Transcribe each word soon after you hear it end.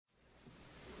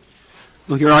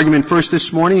We'll hear argument first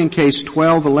this morning in Case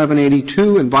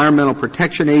 12-1182, Environmental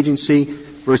Protection Agency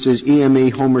versus EME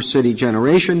Homer City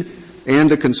Generation, and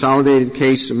the consolidated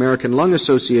case American Lung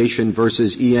Association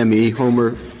versus EME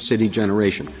Homer City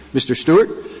Generation. Mr. Stewart?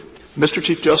 Mr.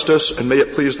 Chief Justice, and may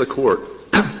it please the Court,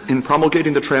 in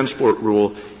promulgating the transport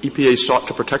rule, EPA sought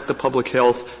to protect the public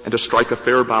health and to strike a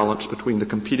fair balance between the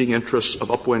competing interests of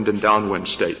upwind and downwind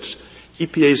states.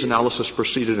 EPA's analysis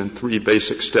proceeded in three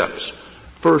basic steps.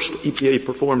 First, EPA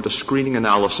performed a screening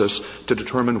analysis to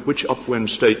determine which upwind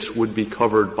states would be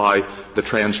covered by the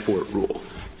transport rule.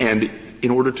 And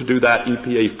in order to do that,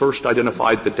 EPA first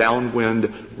identified the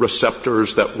downwind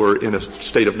receptors that were in a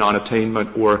state of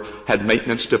non-attainment or had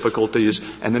maintenance difficulties,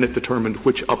 and then it determined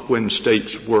which upwind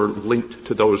states were linked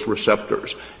to those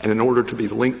receptors. And in order to be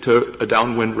linked to a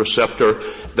downwind receptor,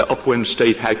 the upwind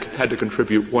state had to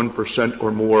contribute 1%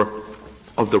 or more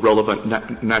of the relevant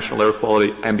National Air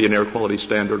Quality, Ambient Air Quality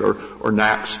Standard, or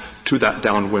NAAQS, to that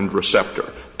downwind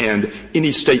receptor. And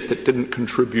any state that didn't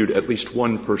contribute at least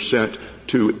 1%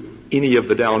 to any of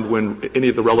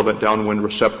the relevant downwind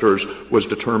receptors was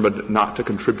determined not to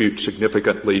contribute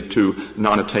significantly to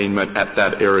non-attainment at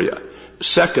that area.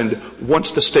 Second,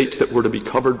 once the states that were to be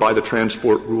covered by the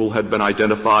transport rule had been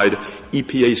identified,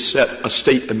 EPA set a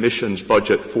state emissions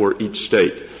budget for each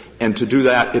state. And to do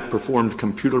that, it performed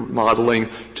computer modeling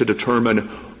to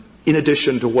determine, in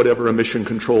addition to whatever emission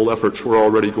control efforts were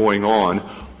already going on,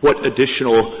 what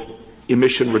additional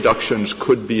emission reductions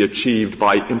could be achieved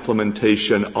by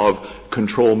implementation of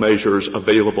control measures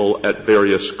available at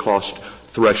various cost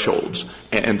thresholds.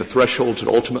 And the thresholds that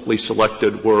ultimately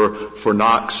selected were for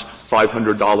NOx,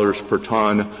 $500 per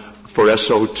ton. For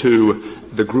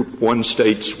SO2, the Group 1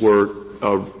 states were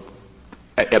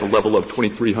at a level of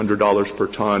 $2,300 per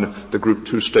ton. The Group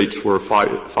 2 states were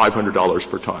 $500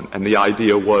 per ton. And the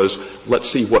idea was, let's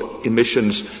see what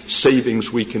emissions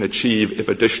savings we can achieve if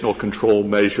additional control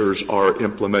measures are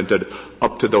implemented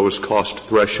up to those cost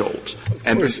thresholds.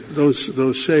 Of course,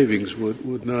 those savings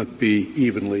would not be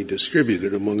evenly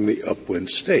distributed among the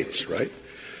upwind states, right?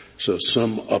 So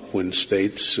some upwind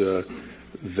states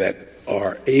that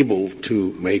are able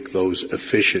to make those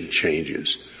efficient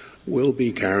changes will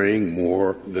be carrying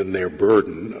more than their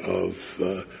burden of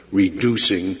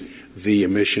reducing the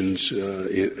emissions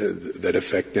that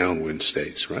affect downwind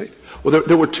states, right? Well,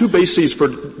 there were two bases for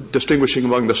distinguishing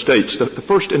among the states. The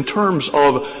first, in terms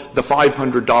of the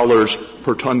 $500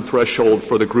 per ton threshold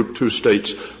for the Group 2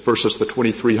 states versus the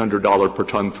 $2,300 per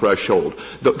ton threshold.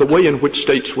 The way in which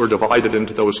states were divided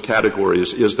into those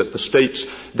categories is that the states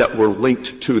that were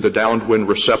linked to the downwind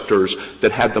receptors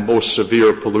that had the most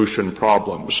severe pollution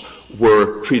problems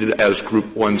were treated as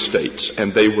Group 1 states,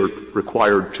 and they were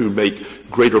required to make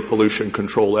greater pollution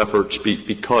control efforts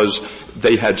because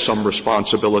they had some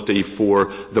responsibility for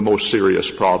the most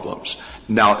serious problems.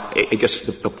 Now, I guess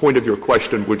the point of your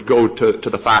question would go to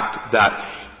the fact that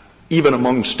even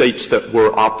among states that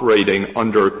were operating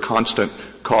under constant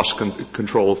cost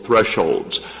control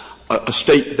thresholds, a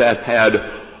state that had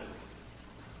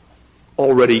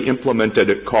already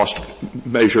implemented cost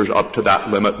measures up to that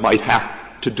limit might have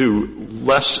to do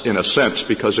less in a sense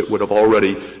because it would have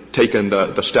already taken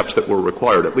the steps that were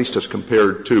required, at least as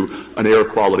compared to an air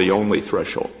quality only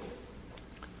threshold.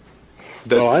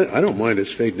 Well, I don't mind a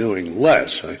state doing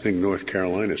less. I think North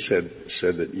Carolina said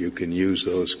that you can use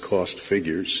those cost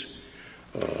figures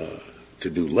to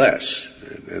do less,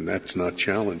 and that's not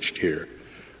challenged here.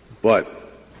 But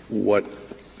what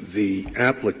the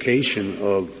application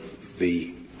of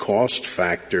the cost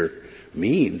factor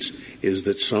means is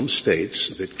that some states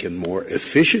that can more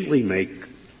efficiently make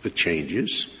the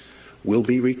changes will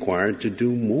be required to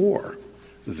do more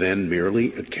than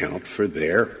merely account for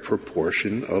their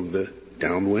proportion of the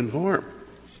downwind harm.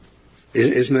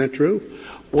 Isn't that true?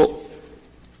 Well,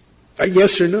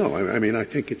 yes or no? I mean, I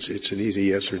think it's an easy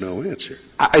yes or no answer.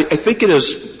 I think it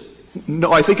is.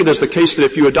 No, I think it is the case that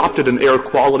if you adopted an air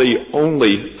quality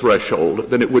only threshold,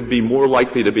 then it would be more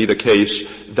likely to be the case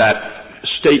that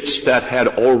states that had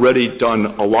already done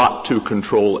a lot to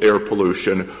control air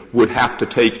pollution would have to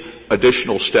take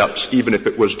additional steps, even if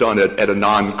it was done in a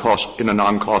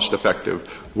non-cost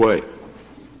effective way.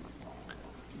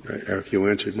 Eric, you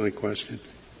answered my question.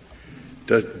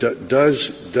 Does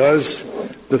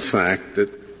the fact that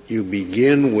you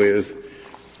begin with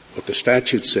what the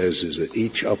statute says is that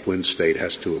each upwind state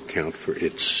has to account for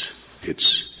its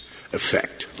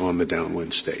effect on the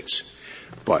downwind states.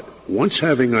 But once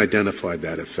having identified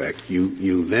that effect,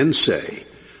 you then say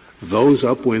those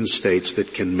upwind states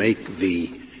that can make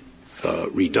the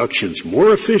reductions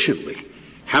more efficiently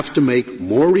have to make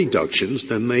more reductions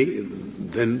than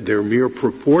their mere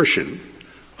proportion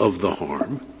of the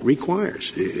harm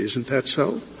requires. Isn't that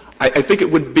so? I think it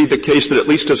would be the case that at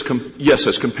least as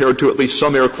compared to at least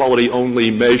some air quality only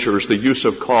measures, the use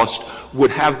of cost would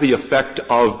have the effect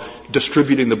of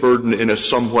distributing the burden in a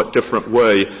somewhat different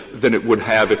way than it would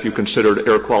have if you considered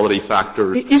air quality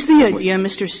factors. Is the idea,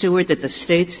 Mr. Stewart, that the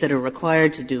states that are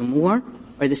required to do more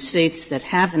are the states that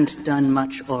haven't done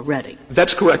much already?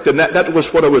 That's correct, and that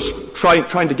was what I was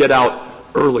trying to get out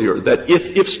earlier, that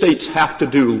if states have to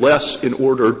do less in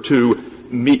order to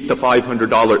meet the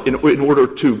 $500, in order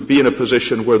to be in a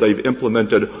position where they've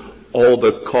implemented all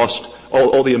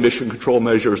the emission control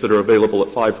measures that are available at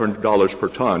 $500 per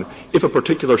ton. If a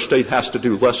particular state has to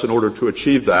do less in order to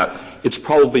achieve that, it's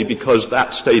probably because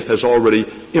that state has already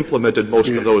implemented most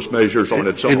of those measures on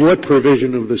its own. And what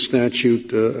provision of the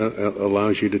statute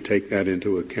allows you to take that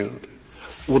into account?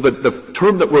 Well, the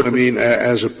term that we're... I mean,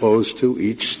 as opposed to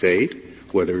each state,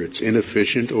 whether it's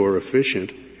inefficient or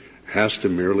efficient, has to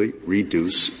merely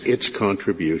reduce its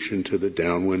contribution to the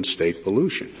downwind state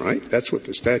pollution, right? That's what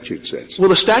the statute says. Well,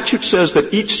 the statute says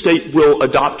that each state will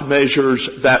adopt measures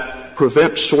that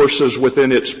prevent sources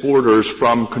within its borders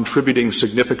from contributing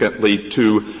significantly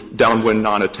to downwind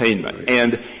non-attainment. Right.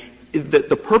 And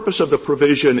the purpose of the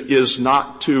provision is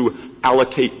not to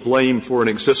allocate blame for an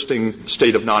existing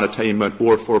state of non-attainment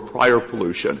or for prior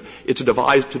pollution. It's to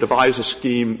devise a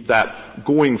scheme that,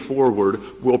 going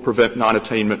forward, will prevent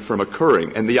non-attainment from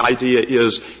occurring. And the idea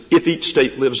is, if each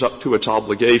state lives up to its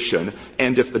obligation,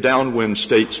 and if the downwind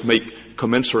states make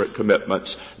commensurate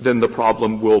commitments, then the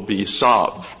problem will be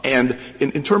solved. And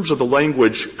in terms of the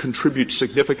language, contribute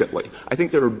significantly. I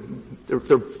think there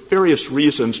are various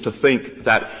reasons to think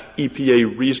that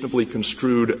EPA reasonably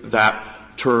construed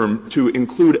that term to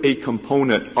include a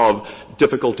component of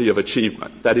difficulty of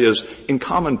achievement. That is, in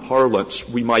common parlance,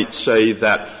 we might say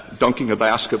that dunking a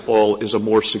basketball is a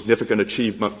more significant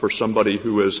achievement for somebody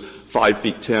who is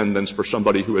 5'10" than for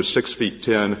somebody who is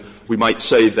 6'10". We might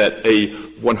say that a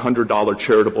 $100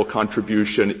 charitable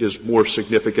contribution is more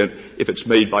significant if it's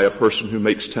made by a person who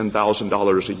makes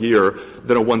 $10,000 a year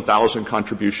than a 1,000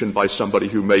 contribution by somebody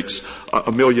who makes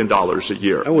 $1 million a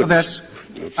year.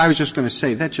 I was just going to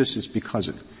say that just is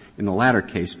because in the latter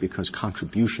case, because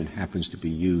contribution happens to be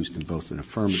used in both an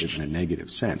affirmative and a negative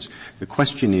sense. The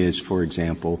question is, for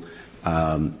example,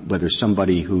 whether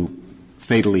somebody who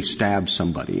fatally stabs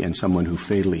somebody and someone who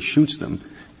fatally shoots them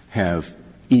have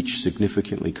each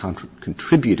significantly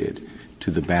contributed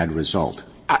to the bad result.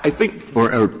 I think,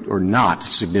 or not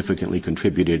significantly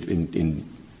contributed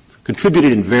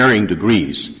contributed in varying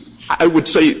degrees. I would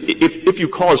say if you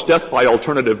cause death by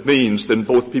alternative means, then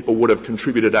both people would have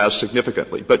contributed as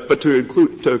significantly. But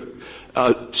to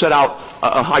set out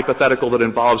a hypothetical that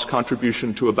involves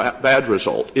contribution to a bad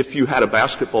result, if you had a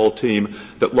basketball team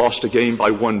that lost a game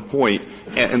by 1 point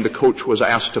and the coach was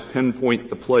asked to pinpoint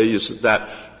the plays that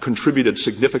contributed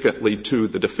significantly to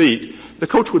the defeat, the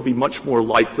coach would be much more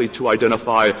likely to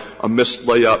identify a missed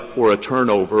layup or a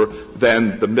turnover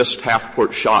than the missed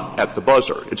half-court shot at the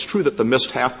buzzer. It's true that the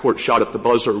missed half-court shot at the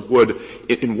buzzer would,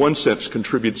 in one sense,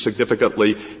 contribute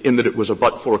significantly in that it was a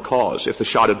but-for cause. If the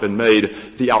shot had been made,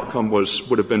 the outcome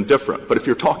would have been different. But if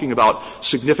you're talking about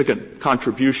significant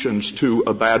contributions to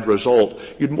a bad result,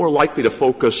 you're more likely to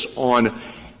focus on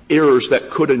errors that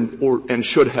could and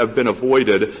should have been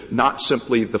avoided, not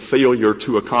simply the failure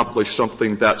to accomplish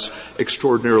something that's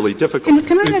extraordinarily difficult.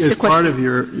 Can I ask is part of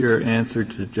your answer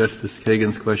to Justice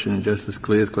Kagan's question and Justice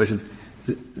Scalia's question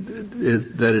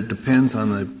is that it depends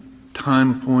on the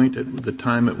time point, at the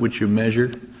time at which you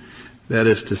measure? That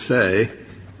is to say,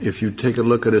 if you take a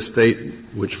look at a state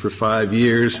which for 5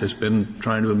 years has been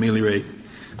trying to ameliorate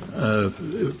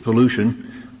pollution,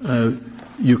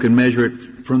 you can measure it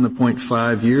from the point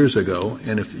 5 years ago,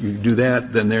 and if you do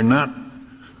that, then they're not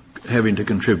having to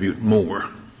contribute more.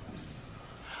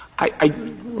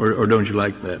 Or don't you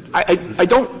like that? I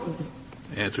don't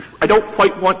answer. I don't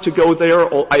quite want to go there.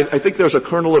 I think there's a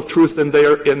kernel of truth in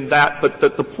that, but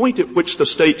the point at which the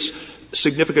state's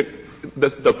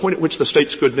the point at which the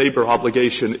state's good neighbor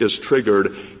obligation is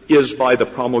triggered is by the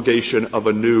promulgation of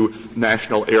a new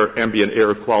national ambient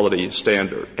air quality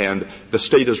standard. And the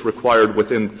state is required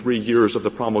within 3 years of the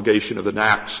promulgation of the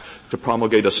NAAQS to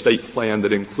promulgate a state plan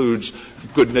that includes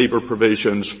good neighbor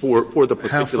provisions for the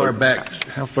particular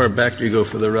How far back do you go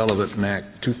for the relevant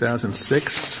NAAQS?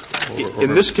 2006?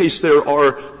 In this case, there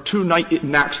are two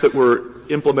NAAQS that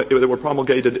were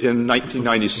promulgated in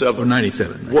 1997. Or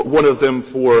 97. Right. One of them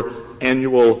for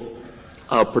annual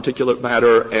particulate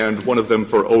matter and one of them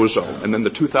for ozone. And then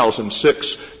the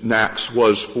 2006 NAAQS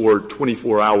was for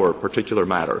 24-hour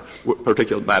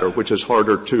particulate matter, which is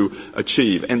harder to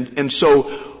achieve. And so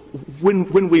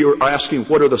when we are asking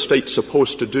what are the states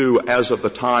supposed to do as of the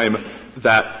time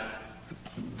that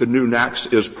the new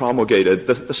NAAQS is promulgated,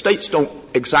 the states don't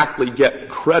exactly get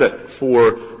credit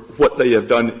for what they have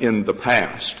done in the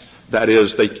past. That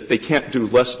is, they can't do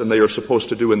less than they are supposed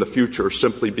to do in the future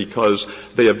simply because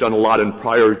they have done a lot in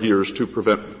prior years to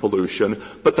prevent pollution.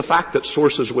 But the fact that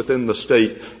sources within the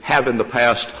state have in the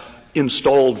past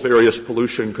installed various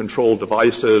pollution control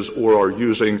devices or are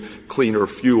using cleaner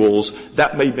fuels,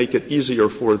 that may make it easier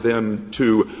for them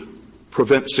to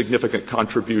prevent significant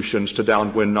contributions to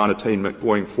downwind non-attainment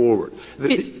going forward.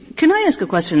 Can I ask a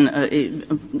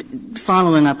question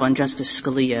following up on Justice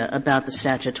Scalia about the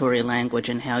statutory language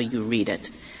and how you read it?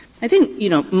 I think,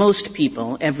 most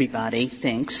people, everybody,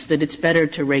 thinks that it's better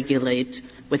to regulate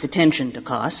with attention to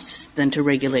costs than to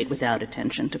regulate without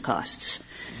attention to costs.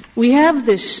 We have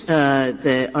this,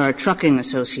 our Trucking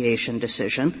Association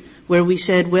decision where we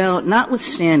said, well,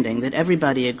 notwithstanding that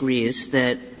everybody agrees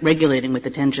that regulating with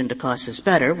attention to costs is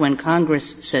better, when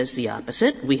Congress says the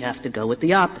opposite, we have to go with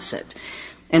the opposite.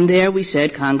 And there we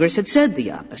said Congress had said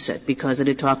the opposite because it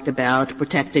had talked about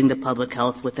protecting the public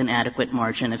health with an adequate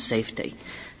margin of safety.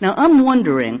 Now, I'm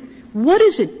wondering, what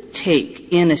does it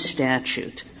take in a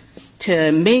statute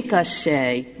to make us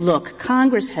say, look,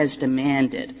 Congress has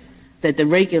demanded that the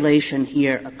regulation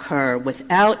here occur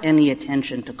without any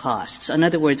attention to costs? In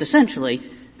other words, essentially,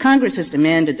 Congress has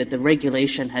demanded that the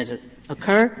regulation has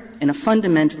occur in a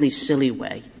fundamentally silly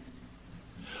way.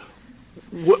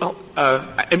 Well,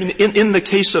 in the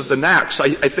case of the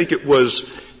NAAQS, I think it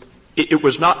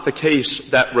was not the case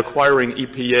that requiring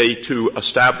EPA to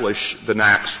establish the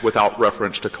NAAQS without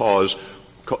reference to cost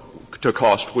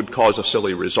would cause a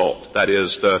silly result. That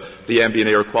is, the ambient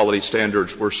air quality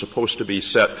standards were supposed to be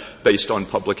set based on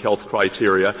public health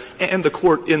criteria. And the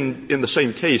court in the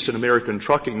same case in American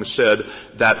Trucking said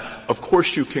that, of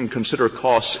course, you can consider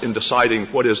costs in deciding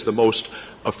what is the most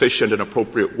efficient and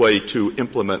appropriate way to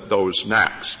implement those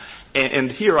NAAQS.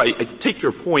 And here I take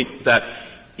your point that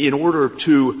in order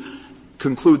to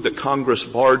conclude that Congress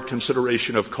barred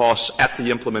consideration of costs at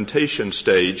the implementation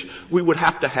stage, we would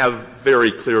have to have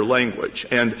very clear language,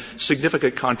 and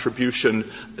significant contribution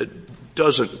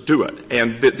doesn't do it.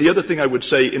 And the other thing I would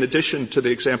say, in addition to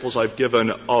the examples I've given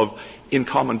of, in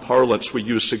common parlance, we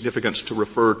use significance to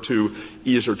refer to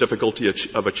ease or difficulty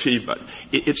of achievement.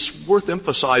 It's worth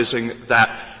emphasizing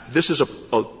that this is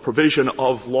a provision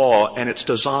of law, and it's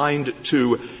designed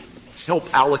to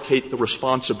help allocate the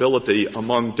responsibility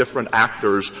among different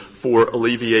actors for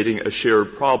alleviating a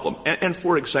shared problem. And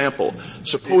for example,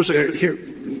 supposing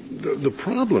the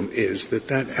problem is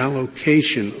that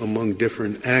allocation among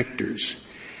different actors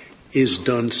is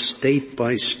done state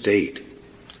by state,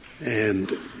 and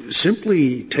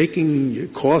simply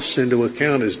taking costs into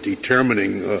account as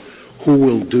determining who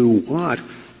will do what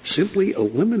simply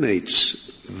eliminates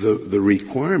the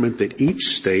requirement that each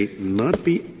state not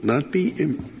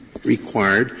be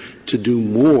required to do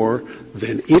more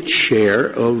than its share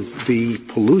of the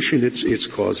pollution it's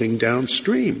causing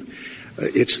downstream.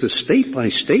 It's the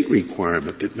state-by-state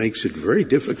requirement that makes it very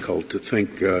difficult to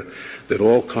think that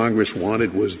all Congress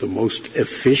wanted was the most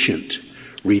efficient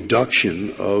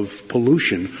reduction of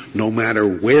pollution, no matter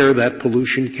where that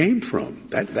pollution came from.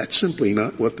 That's simply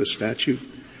not what the statute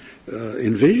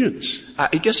envisions.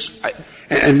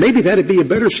 And maybe that'd be a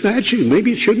better statute.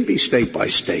 Maybe it shouldn't be state by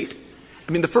state.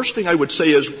 The first thing I would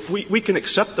say is we can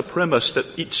accept the premise that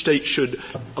each state should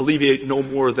alleviate no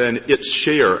more than its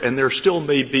share, and there still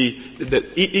may be that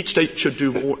each state should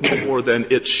do no more than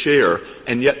its share,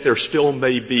 and yet there still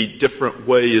may be different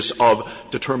ways of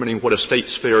determining what a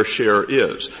state's fair share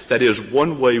is. That is,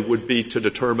 one way would be to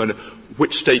determine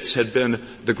which states had been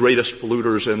the greatest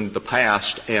polluters in the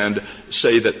past and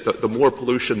say that the more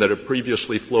pollution that had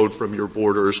previously flowed from your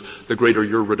borders, the greater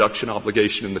your reduction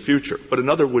obligation in the future. But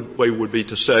another way would be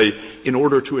to say, in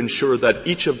order to ensure that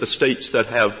each of the states that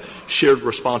have shared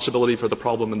responsibility for the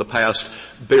problem in the past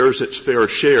bears its fair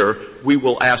share, we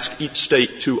will ask each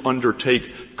state to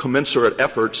undertake commensurate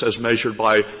efforts as measured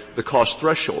by the cost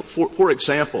threshold. For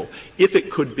example, if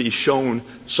it could be shown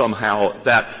somehow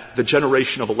that the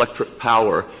generation of electric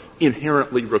power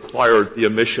inherently required the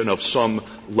emission of some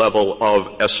level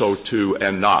of SO2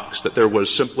 and NOx, that there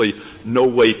was simply no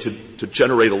way to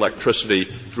generate electricity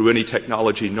through any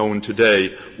technology known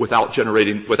today without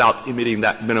emitting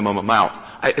that minimum amount,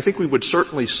 I think we would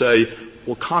certainly say,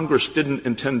 well, Congress didn't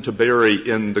intend to bury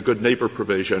in the good neighbor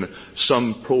provision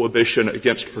some prohibition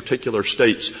against particular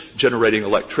states generating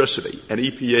electricity. And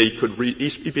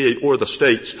EPA or the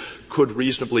states could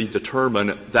reasonably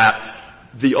determine that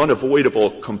the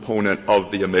unavoidable component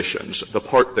of the emissions, the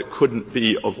part that couldn't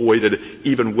be avoided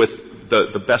even with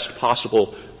the best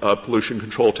possible pollution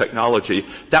control technology,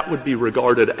 that would be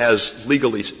regarded as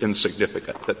legally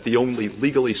insignificant, that the only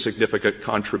legally significant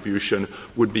contribution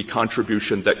would be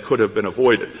contribution that could have been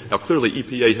avoided. Now, clearly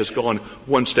EPA has gone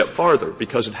one step farther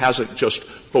because it hasn't just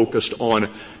focused on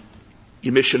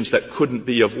emissions that couldn't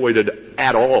be avoided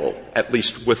at all, at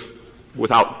least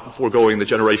without foregoing the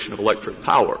generation of electric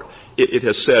power. It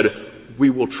has said we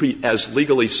will treat as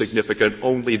legally significant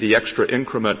only the extra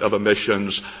increment of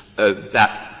emissions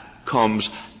that comes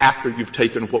after you've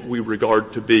taken what we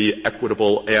regard to be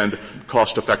equitable and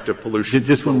cost-effective pollution.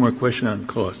 Just one more question on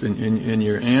cost. In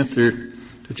your answer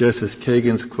to Justice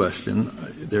Kagan's question,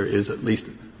 there is at least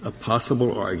a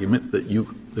possible argument that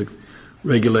the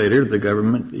regulator, the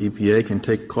government, the EPA, can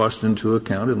take cost into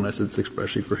account unless it's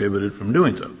expressly prohibited from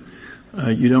doing so.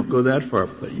 You don't go that far,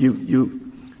 but you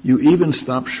even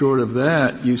stop short of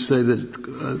that. You say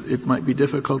that it might be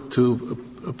difficult to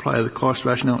apply the cost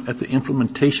rationale at the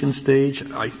implementation stage.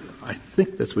 I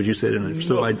think that's what you said, and if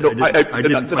so, I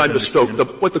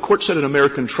misspoke. What the Court said in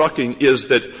American Trucking is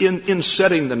that in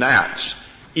setting the NAAQS,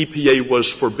 EPA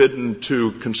was forbidden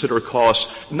to consider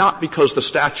costs not because the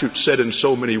statute said in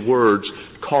so many words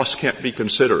costs can't be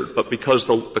considered, but because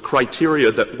the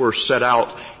criteria that were set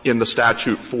out in the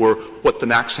statute for what the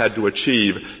NAAQS had to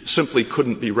achieve simply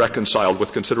couldn't be reconciled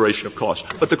with consideration of costs.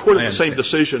 But the Court in the same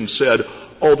decision said,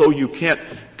 although you can't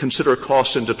consider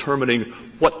costs in determining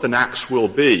what the NAAQS will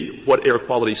be, what air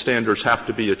quality standards have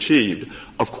to be achieved,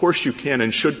 of course you can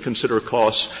and should consider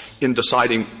costs in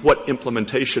deciding what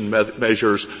implementation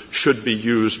measures should be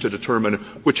used to determine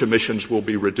which emissions will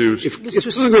be reduced.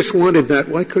 If Congress wanted that,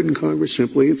 why couldn't Congress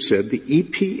simply have said the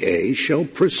EPA shall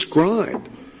prescribe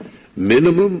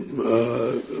minimum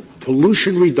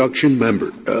pollution reduction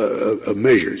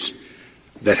measures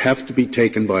that have to be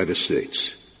taken by the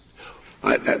states?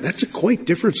 That's a quite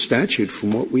different statute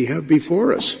from what we have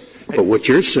before us. But what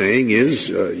you're saying is,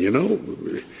 you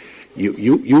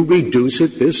reduce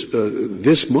it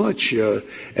this much,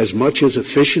 as much as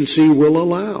efficiency will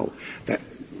allow.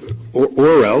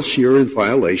 Or else you're in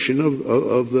violation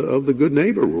of the good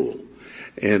neighbor rule.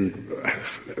 And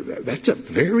that's a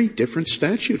very different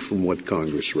statute from what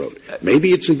Congress wrote.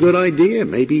 Maybe it's a good idea.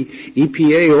 Maybe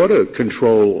EPA ought to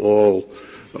control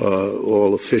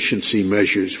all efficiency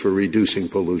measures for reducing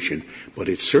pollution, but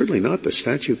it's certainly not the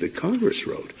statute that Congress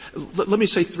wrote. Let me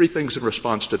say three things in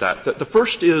response to that. The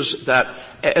first is that,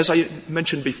 as I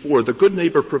mentioned before, the good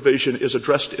neighbor provision is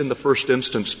addressed in the first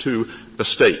instance to the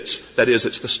states. That is,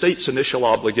 it's the state's initial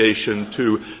obligation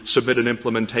to submit an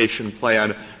implementation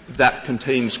plan that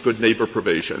contains good neighbor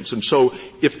provisions. And so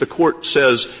if the Court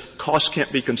says costs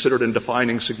can't be considered in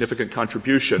defining significant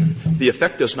contribution, the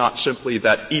effect is not simply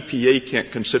that EPA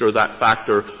can't consider that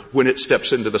factor when it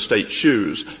steps into the state's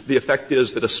shoes. The effect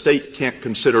is that a state can't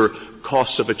consider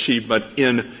costs of achievement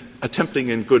in attempting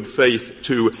in good faith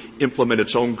to implement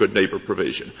its own good neighbor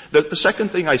provision. The second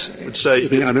thing I would say...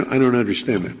 I don't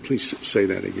understand that. Please say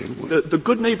that again. The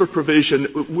good neighbor provision,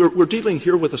 we're dealing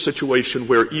here with a situation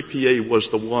where EPA was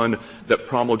the one that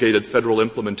promulgated federal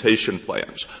implementation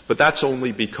plans. But that's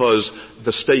only because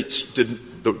the states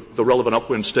didn't, the relevant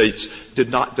upwind states did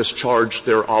not discharge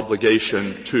their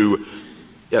obligation to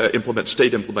promulgate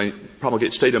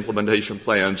state implementation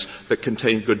plans that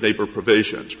contain good neighbor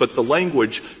provisions. But the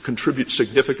language contributes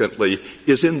significantly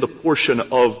is in the portion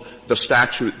of the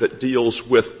statute that deals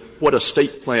with what a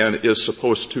state plan is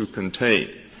supposed to contain.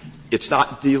 It's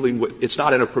not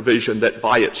in a provision that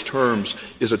by its terms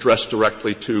is addressed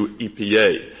directly to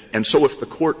EPA. And so if the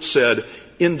Court said,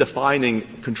 in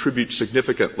defining contribute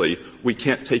significantly, we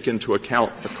can't take into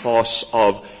account the costs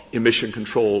of emission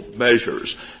control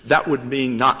measures, that would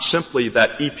mean not simply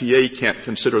that EPA can't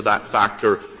consider that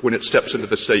factor when it steps into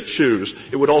the state's shoes.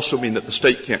 It would also mean that the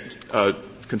state can't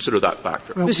consider that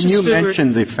factor. Well, you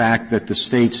mentioned the fact that the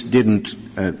states didn't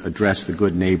address the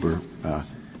good neighbor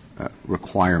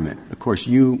requirement. Of course,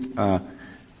 you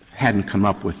hadn't come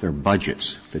up with their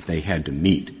budgets that they had to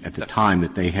meet at the time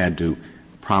that they had to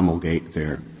promulgate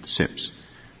their SIPs.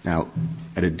 Now,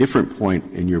 at a different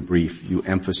point in your brief, you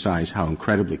emphasize how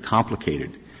incredibly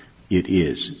complicated it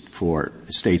is for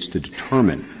states to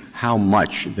determine how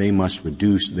much they must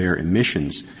reduce their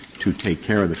emissions to take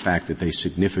care of the fact that they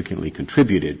significantly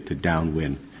contributed to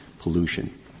downwind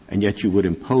pollution. And yet you would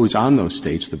impose on those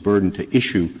states the burden to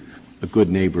issue a good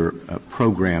neighbor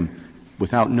program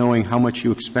without knowing how much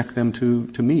you expect them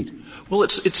to meet. Well,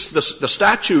 it's the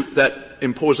statute that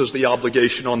imposes the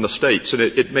obligation on the states, and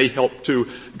it may help to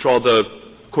draw the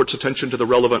Court's attention to the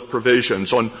relevant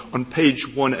provisions. On page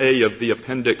 1A of the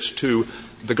appendix to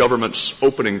the government's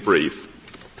opening brief,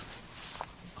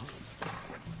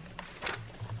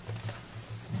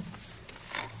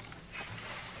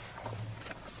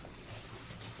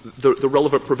 the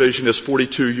relevant provision is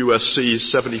 42 U.S.C.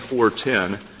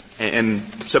 7410, and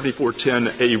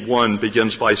 7410A1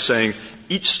 begins by saying,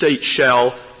 each state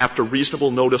shall, after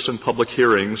reasonable notice and public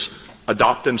hearings,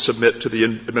 adopt and submit to the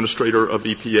administrator of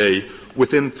EPA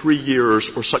within 3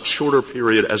 years or such shorter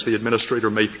period as the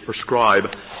administrator may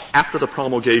prescribe after the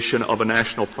promulgation of a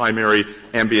national primary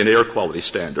ambient air quality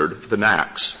standard, the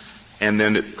NAAQS. And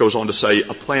then it goes on to say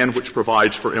a plan which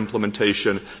provides for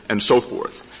implementation and so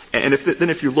forth. And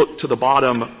if you look to the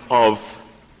bottom or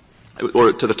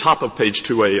to the top of page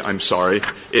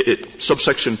 2A,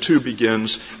 subsection 2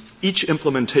 begins, each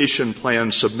implementation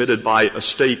plan submitted by a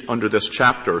state under this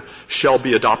chapter shall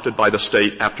be adopted by the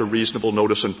state after reasonable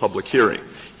notice and public hearing.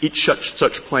 Each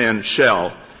such plan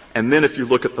shall, and then if you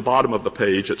look at the bottom of the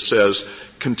page, it says,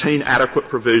 contain adequate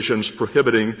provisions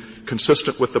prohibiting,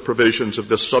 consistent with the provisions of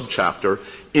this subchapter,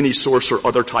 any source or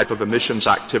other type of emissions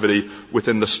activity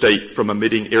within the state from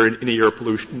emitting any air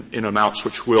pollution in amounts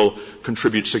which will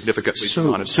contribute significantly to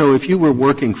monitoring. So if you were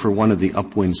working for one of the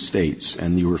upwind states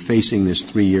and you were facing this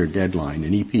 3-year deadline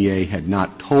and EPA had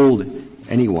not told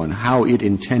anyone how it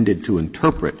intended to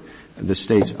interpret the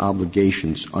state's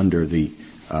obligations under the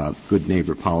good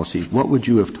neighbor policy, what would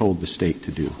you have told the state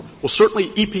to do? Well, certainly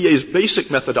EPA's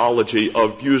basic methodology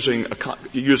of using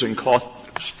cost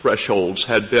thresholds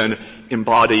had been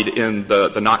embodied in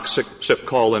the NOx SIP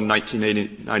call in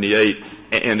 1998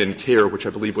 and in CARE, which I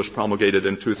believe was promulgated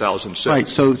in 2006.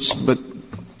 Right. But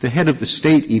the head of the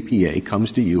state EPA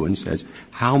comes to you and says,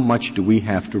 how much do we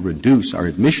have to reduce our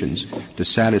emissions to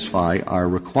satisfy our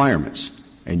requirements?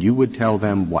 And you would tell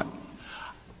them what?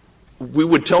 We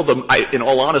would tell them, in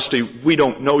all honesty, we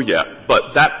don't know yet,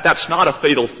 but that's not a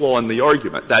fatal flaw in the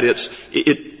argument. That it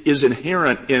is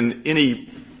inherent in any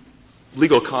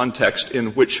legal context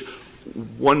in which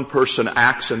one person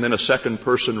acts and then a second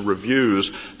person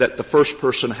reviews that the first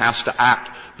person has to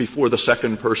act before the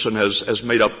second person has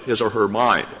made up his or her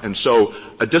mind. And so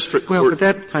a district court— Well, but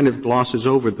that kind of glosses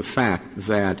over the fact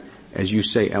that, as you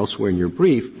say elsewhere in your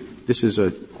brief, this is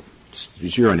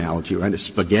your analogy, right, a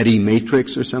spaghetti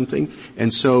matrix or something.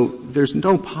 And so there's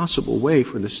no possible way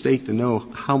for the state to know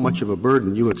how much of a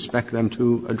burden you expect them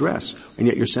to address. And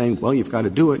yet you're saying, well, you've got to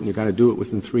do it, and you've got to do it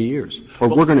within 3 years. Or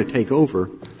we're going to take over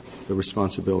the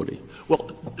responsibility.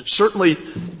 Well, certainly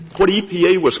what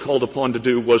EPA was called upon to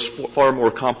do was far more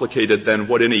complicated than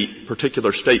what any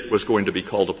particular state was going to be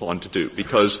called upon to do,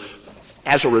 because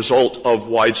as a result of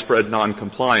widespread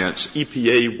noncompliance,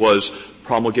 EPA was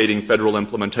promulgating federal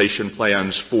implementation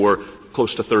plans for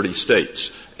close to 30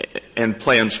 states and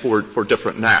plans for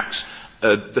different NAAQS.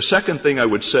 The second thing I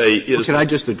would say is— Well, can I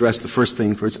just address the first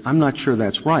thing first? I'm not sure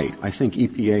that's right. I think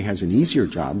EPA has an easier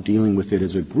job dealing with it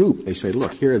as a group. They say,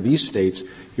 look, here are these states,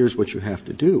 here's what you have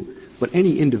to do. But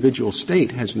any individual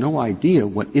state has no idea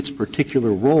what its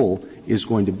particular role is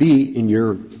going to be in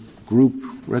your group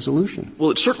resolution.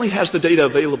 Well, it certainly has the data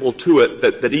available to it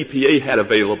that EPA had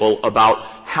available about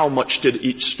how much did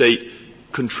each state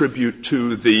contribute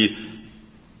to the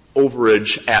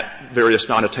overage at various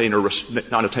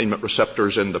non-attainment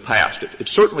receptors in the past.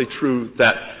 It's certainly true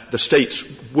that the states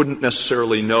wouldn't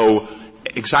necessarily know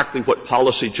exactly what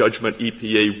policy judgment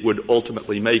EPA would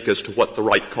ultimately make as to what the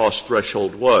right cost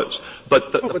threshold was.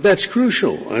 But that's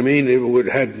crucial. I mean,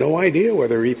 it had no idea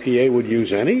whether EPA would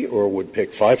use any or would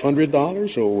pick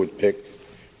 $500 or would pick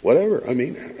whatever. I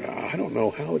mean, I don't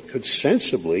know how it could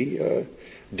sensibly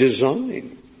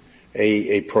design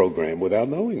a program without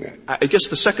knowing that. I guess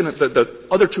the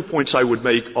other 2 points I would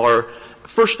make are,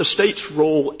 first, the state's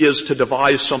role is to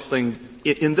devise something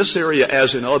in this area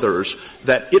as in others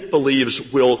that it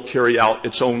believes will carry out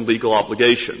its own legal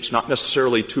obligations, not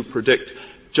necessarily to predict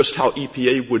just how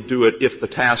EPA would do it if the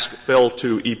task fell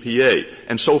to EPA.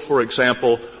 And so, for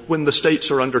example, when the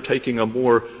states are undertaking the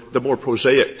more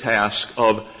prosaic task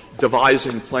of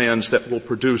devising plans that will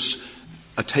produce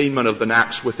attainment of the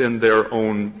NAAQS within their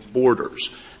own borders,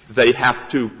 they have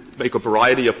to make a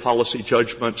variety of policy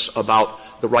judgments about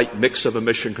the right mix of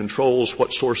emission controls,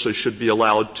 what sources should be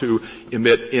allowed to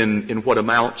emit in what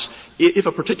amounts. If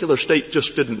a particular state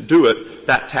just didn't do it,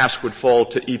 that task would fall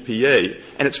to EPA.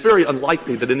 And it's very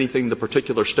unlikely that anything the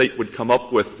particular state would come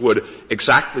up with would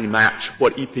exactly match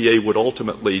what EPA would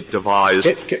ultimately devise.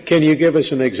 Can you give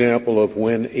us an example of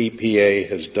when EPA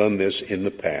has done this in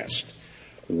the past,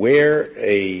 where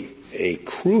a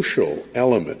crucial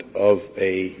element of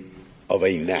a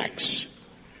NAAQS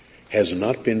has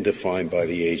not been defined by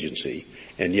the agency,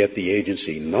 and yet the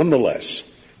agency nonetheless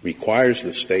requires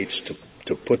the states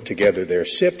to put together their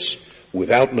SIPs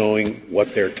without knowing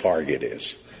what their target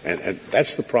is. And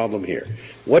that's the problem here.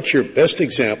 What's your best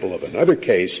example of another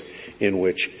case in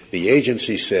which the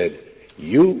agency said,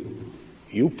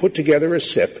 you put together a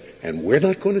SIP and we're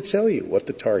not going to tell you what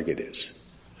the target is?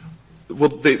 Well,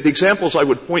 the examples I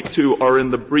would point to are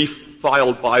in the brief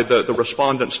filed by the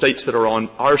respondent states that are on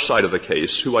our side of the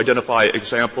case, who identify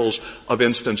examples of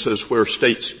instances where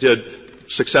states did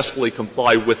successfully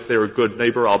comply with their good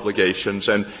neighbor obligations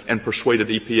and persuaded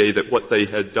EPA that what they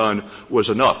had done was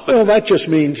enough. But well, that just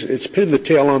means it's pinned the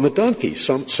tail on the donkey.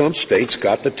 Some states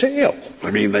got the tail.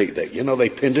 I mean, they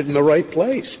pinned it in the right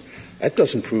place. That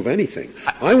doesn't prove anything.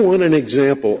 I want an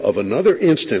example of another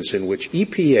instance in which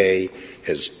EPA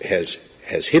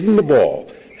has hidden the ball,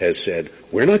 has said,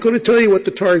 we're not going to tell you what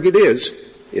the target is.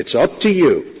 It's up to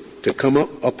you to come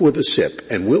up with a SIP,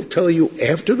 and we'll tell you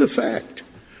after the fact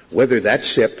whether that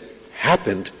SIP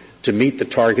happened to meet the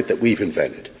target that we've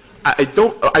invented.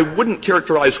 I wouldn't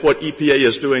characterize what EPA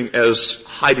is doing as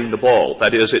hiding the ball.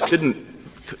 That is, it didn't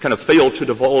kind of fail to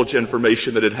divulge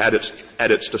information that it had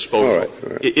at its disposal. All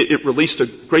right. It released a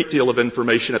great deal of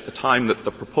information at the time that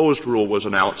the proposed rule was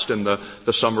announced in the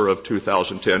summer of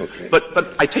 2010. Okay.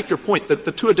 But I take your point that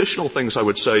the two additional things I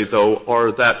would say, though,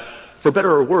 are that, for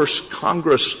better or worse,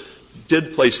 Congress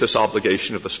did place this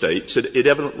obligation of the states. It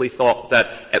evidently thought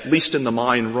that, at least in the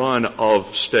mine run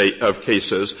of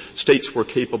cases, states were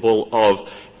capable of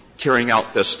carrying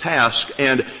out this task,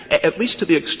 and at least to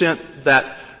the extent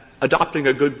that adopting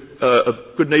a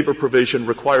good neighbor provision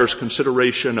requires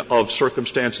consideration of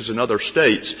circumstances in other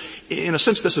states. In a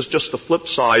sense, this is just the flip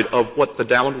side of what the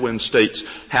downwind states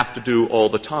have to do all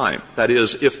the time. That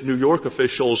is, if New York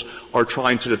officials are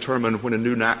trying to determine when a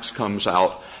new NAAQS comes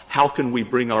out, how can we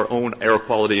bring our own air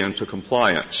quality into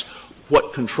compliance?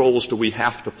 What controls do we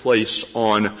have to place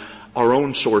on our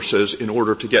own sources in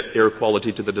order to get air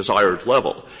quality to the desired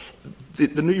level?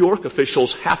 The New York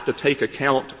officials have to take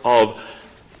account of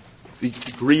the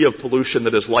degree of pollution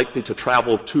that is likely to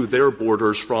travel to their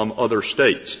borders from other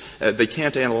states. They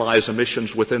can't analyze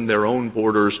emissions within their own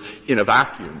borders in a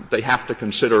vacuum. They have to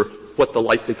consider what the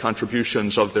likely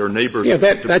contributions of their neighbors are.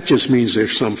 Yeah, that just means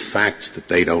there's some facts that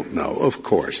they don't know. Of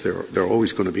course, there are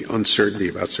always going to be uncertainty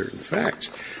about certain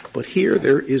facts. But here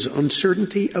there is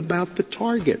uncertainty about the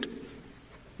target,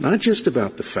 not just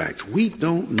about the facts. We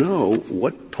don't know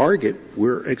what target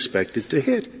we're expected to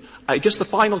hit. I guess the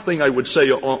final thing I would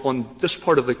say on this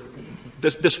part of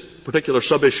this particular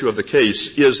sub-issue of the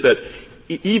case is that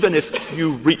even if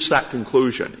you reach that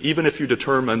conclusion, even if you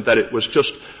determine that it was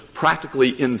just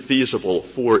practically infeasible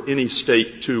for any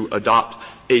state to adopt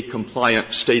a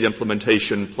compliant state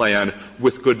implementation plan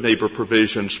with good neighbor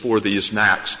provisions for these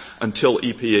NAAQS until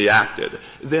EPA acted,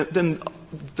 then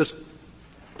the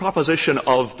proposition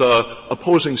of the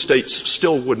opposing states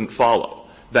still wouldn't follow.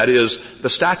 That is, the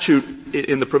statute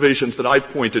in the provisions that I've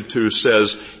pointed to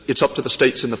says it's up to the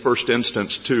states in the first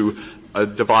instance to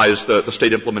devise the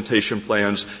state implementation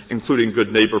plans, including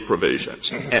good neighbor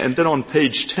provisions. And then on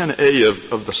page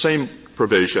 10A of the same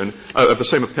provision, of the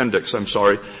same appendix,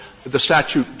 the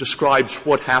statute describes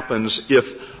what happens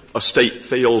if a state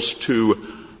fails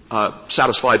to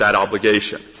satisfy that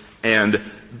obligation. And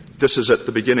this is at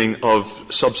the beginning of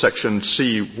subsection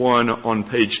C1 on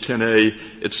page 10A.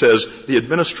 It says, the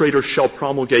administrator shall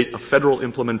promulgate a federal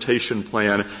implementation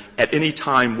plan at any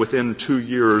time within 2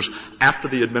 years after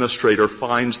the administrator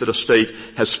finds that a state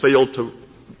has failed to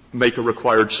make a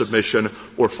required submission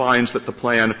or finds that the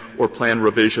plan or plan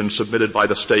revision submitted by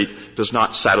the state does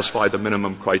not satisfy the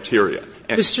minimum criteria.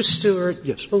 And Mr. Stewart,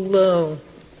 yes. Below,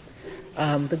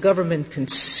 the government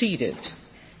conceded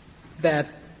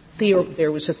that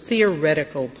there was a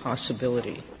theoretical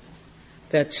possibility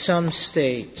that some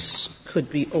states could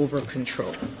be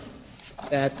over-controlled,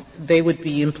 that they would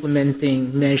be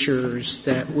implementing measures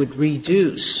that would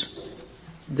reduce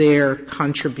their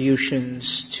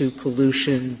contributions to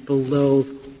pollution below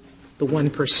the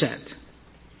 1%.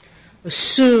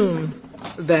 Assume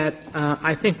that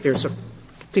I think there's a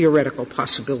theoretical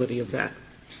possibility of that,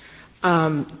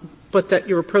 but that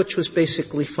your approach was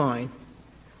basically fine.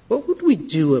 What would we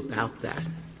do about that?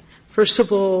 First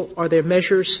of all, are there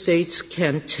measures states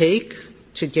can take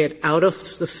to get out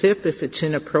of the FIP if it's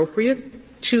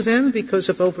inappropriate to them because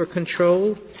of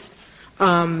over-control?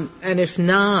 And if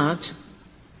not,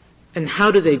 and how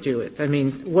do they do it? I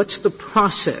mean, what's the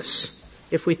process?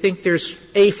 If we think there's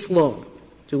a flaw,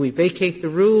 do we vacate the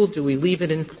rule? Do we leave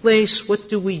it in place? What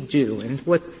do we do? And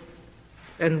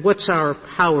and what's our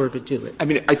power to do it? I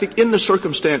mean, I think in the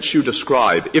circumstance you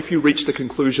describe, if you reach the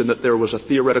conclusion that there was a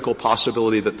theoretical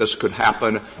possibility that this could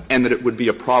happen and that it would be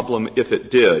a problem if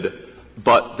it did,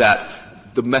 but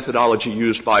that the methodology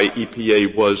used by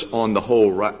EPA was on the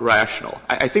whole rational.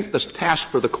 I think the task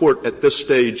for the court at this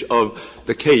stage of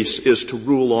the case is to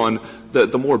rule on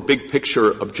the more big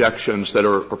picture objections that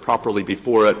are properly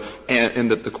before it and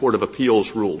that the Court of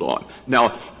Appeals ruled on.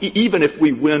 Now, even if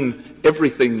we win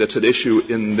everything that's at issue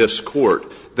in this court,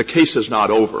 the case is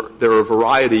not over. There are a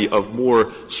variety of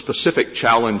more specific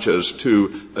challenges to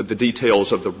the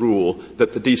details of the rule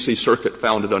that the D.C. Circuit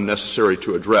found it unnecessary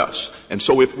to address. And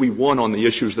so if we won on the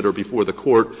issues that are before the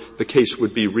court, the case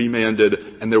would be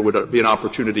remanded and there would be an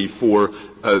opportunity for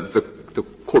the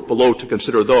court below to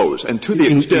consider those. And to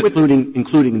the extent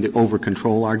including the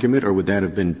over-control argument, or would that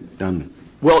have been done?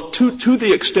 Well, to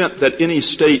the extent that any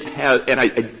state has, and I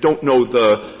don't know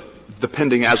the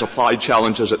pending as-applied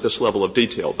challenges at this level of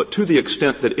detail, but to the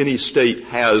extent that any state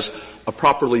has a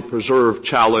properly preserved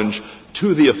challenge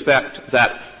to the effect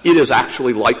that it is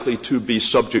actually likely to be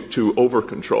subject to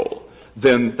over-control,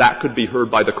 then that could be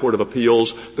heard by the Court of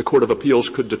Appeals. The Court of Appeals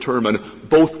could determine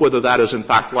both whether that is in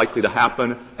fact likely to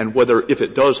happen and whether, if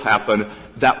it does happen,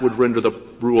 that would render the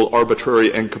rule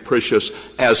arbitrary and capricious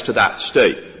as to that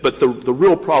state. But the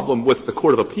real problem with the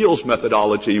Court of Appeals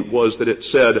methodology was that it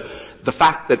said the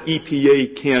fact that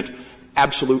EPA can't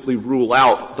absolutely rule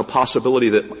out the possibility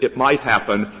that it might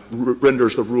happen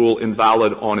renders the rule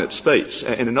invalid on its face.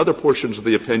 And in other portions of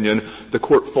the opinion, the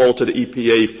court faulted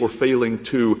EPA for failing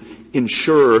to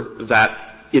ensure that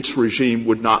its regime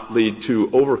would not lead to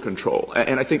over-control.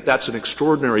 And I think that's an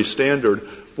extraordinary standard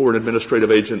for an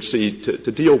administrative agency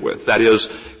to deal with. That is,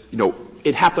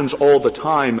 it happens all the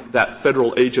time that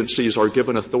federal agencies are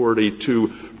given authority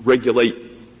to regulate,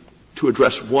 to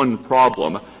address one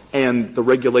problem, and the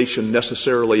regulation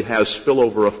necessarily has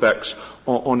spillover effects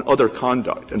on other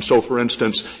conduct. And so, for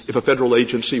instance, if a federal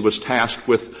agency was tasked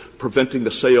with preventing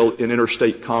the sale in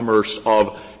interstate commerce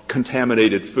of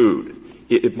contaminated food,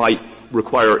 it might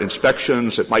require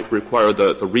inspections, it might require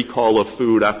the recall of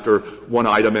food after one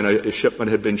item in a shipment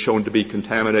had been shown to be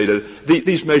contaminated.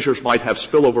 These measures might have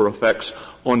spillover effects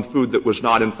on food that was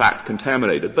not in fact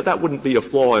contaminated, but that wouldn't be a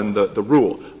flaw in the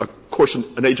rule. Of course,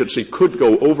 an agency could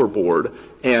go overboard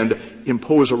and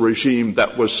impose a regime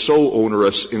that was so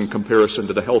onerous in comparison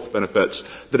to the health benefits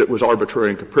that it was arbitrary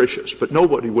and capricious. But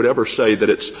nobody would ever say that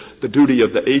it's the duty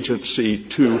of the agency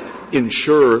to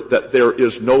ensure that there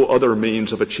is no other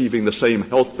means of achieving the same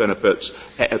health benefits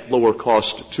at lower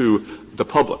cost to the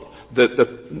public.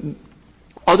 The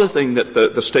other thing that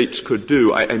the states could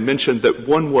do, I mentioned that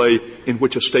one way in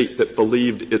which a state that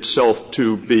believed itself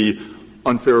to be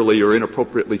unfairly or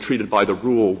inappropriately treated by the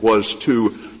rule was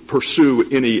to pursue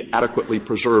any adequately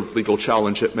preserved legal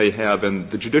challenge it may have in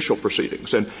the judicial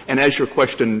proceedings. And as your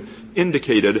question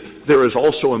indicated, there is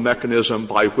also a mechanism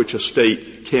by which a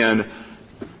state can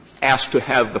ask to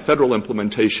have the federal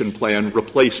implementation plan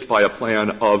replaced by a plan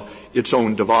of its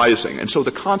own devising. And so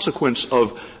the consequence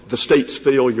of the state's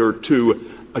failure to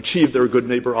achieve their good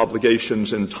neighbor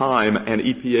obligations in time and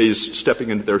EPA's stepping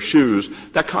into their shoes,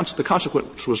 the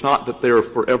consequence was not that they're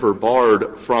forever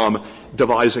barred from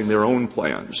devising their own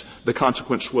plans. The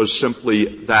consequence was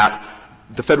simply that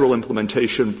the federal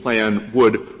implementation plan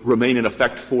would remain in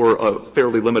effect for a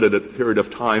fairly limited period of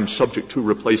time, subject to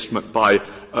replacement by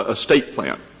a state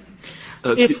plan.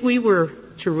 If we were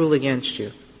to rule against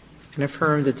you and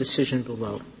affirm the decision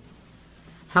below,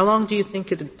 how long do you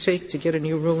think it would take to get a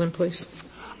new rule in place?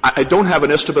 I don't have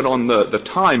an estimate on the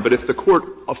time, but if the court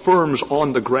affirms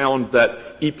on the ground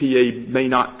that EPA may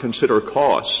not consider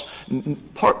costs,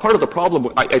 part of the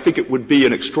problem, I think it would be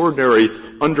an extraordinary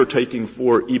undertaking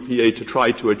for EPA to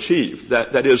try to achieve.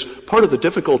 That is, part of the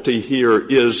difficulty here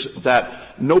is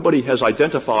that nobody has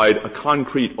identified a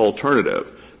concrete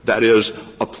alternative. That is,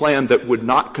 a plan that would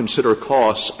not consider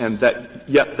costs and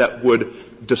that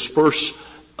would disperse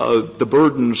the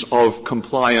burdens of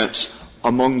compliance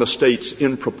among the states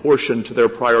in proportion to their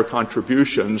prior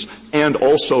contributions, and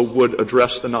also would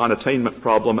address the non-attainment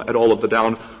problem at all of the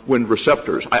downwind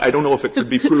receptors. I don't know if it could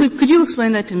be proved. Could you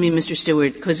explain that to me, Mr.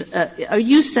 Stewart? Because are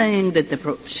you saying that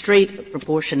the straight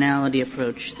proportionality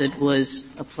approach that was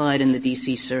applied in the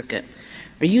D.C. Circuit,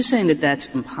 are you saying that that's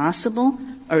impossible,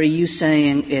 or are you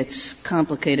saying it's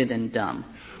complicated and dumb?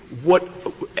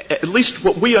 At least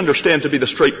what we understand to be the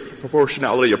straight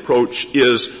proportionality approach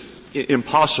is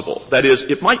impossible. That is,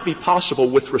 it might be possible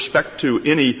with respect to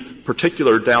any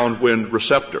particular downwind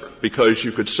receptor, because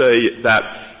you could say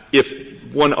that if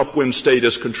one upwind state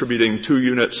is contributing 2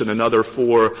 units and another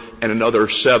 4 and another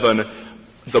 7,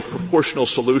 the proportional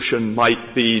solution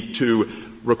might be to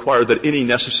require that any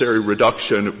necessary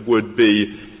reduction would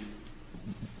be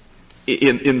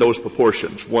in those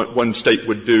proportions. One state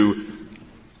would do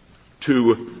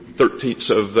 2/13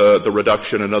 of the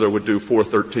reduction, another would do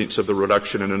 4/13 of the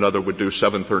reduction, and another would do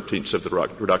 7/13 of the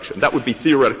reduction. That would be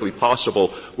theoretically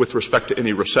possible with respect to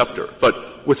any receptor.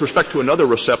 But with respect to another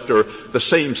receptor, the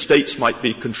same states might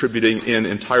be contributing in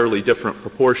entirely different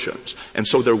proportions. And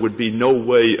so there would be no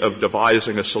way of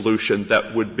devising a solution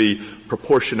that would be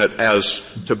proportionate as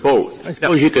to both. I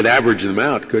suppose you could average them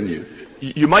out, couldn't you?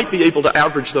 You might be able to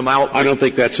average them out. I don't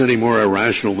think that's any more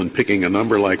irrational than picking a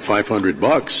number like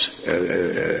 $500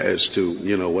 as to,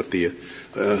 what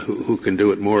who can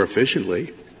do it more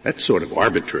efficiently. That's sort of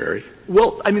arbitrary.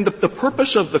 Well, I mean, the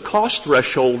purpose of the cost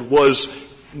threshold was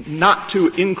not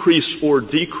to increase or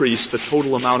decrease the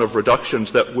total amount of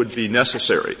reductions that would be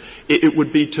necessary. It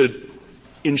would be to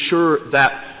ensure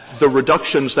that the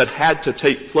reductions that had to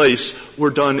take place were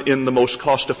done in the most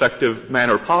cost-effective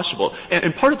manner possible.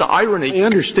 And part of the irony— I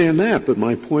understand that, but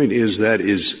my point is that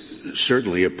is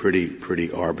certainly a pretty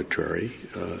arbitrary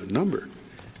number.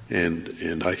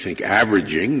 And I think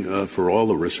averaging for all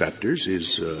the receptors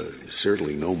is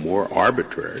certainly no more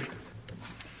arbitrary.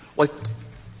 Well,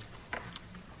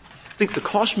 I think the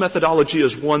cost methodology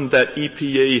is one that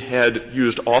EPA had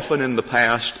used often in the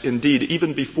past. Indeed,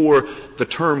 even before the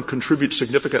term contribute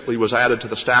significantly was added to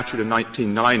the statute in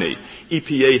 1990,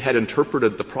 EPA had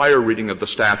interpreted the prior reading of the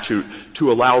statute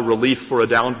to allow relief for a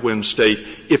downwind state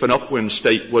if an upwind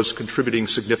state was contributing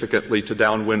significantly to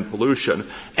downwind pollution.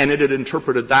 And it had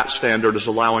interpreted that standard as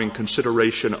allowing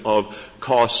consideration of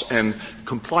costs and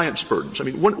compliance burdens. I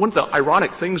mean, one of the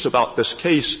ironic things about this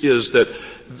case is that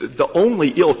the only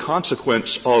ill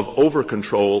consequence of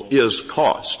over-control is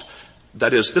cost.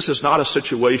 That is, this is not a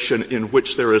situation in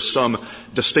which there is some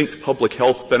distinct public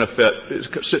health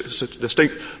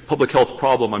distinct public health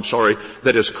problem,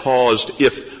 that is caused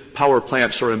if power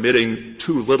plants are emitting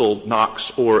too little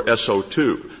NOx or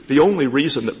SO2. The only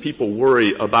reason that people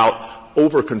worry about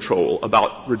over-control,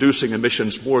 about reducing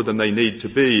emissions more than they need to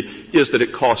be, is that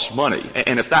it costs money.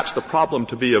 And if that's the problem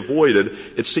to be avoided,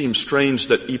 it seems strange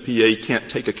that EPA can't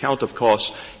take account of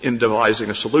costs in devising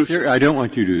a solution. Sir, I don't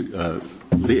want you to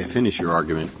finish your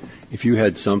argument. If you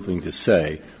had something to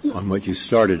say on what you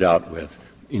started out with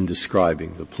in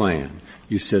describing the plan,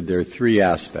 you said there are three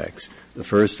aspects. The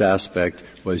first aspect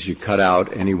was you cut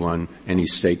out any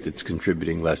state that's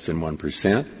contributing less than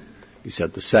 1%. You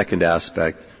said the second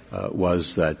aspect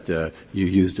was that you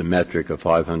used a metric of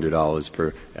 $500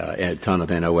 per ton of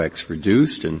NOx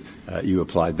reduced, and you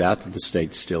applied that to the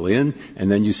states still in. And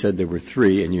then you said there were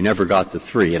three, and you never got the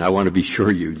three, and I want to be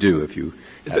sure you do if you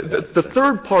The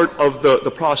third part of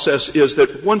the process is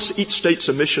that once each state's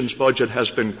emissions budget has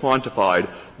been quantified,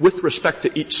 with respect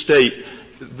to each state,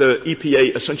 the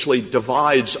EPA essentially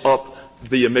divides up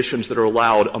the emissions that are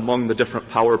allowed among the different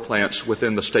power plants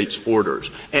within the state's borders.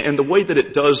 And the way that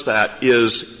it does that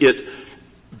is it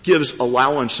gives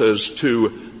allowances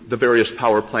to the various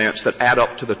power plants that add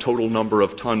up to the total number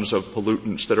of tons of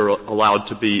pollutants that are allowed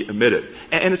to be emitted.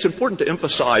 And it's important to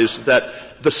emphasize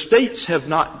that the states have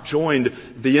not joined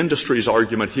the industry's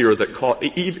argument here that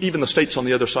even the states on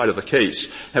the other side of the case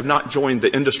have not joined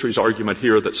the industry's argument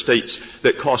here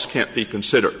that costs can't be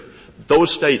considered.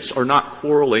 Those states are not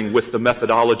quarreling with the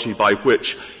methodology by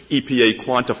which EPA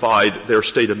quantified their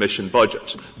state emission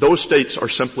budgets. Those states are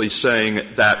simply saying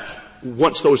that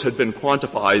once those had been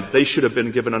quantified, they should have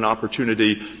been given an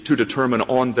opportunity to determine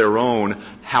on their own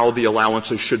how the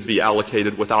allowances should be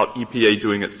allocated without EPA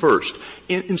doing it first.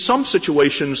 In some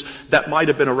situations, that might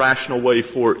have been a rational way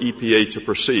for EPA to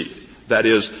proceed. That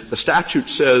is, the statute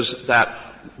says that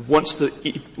once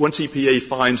EPA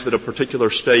finds that a particular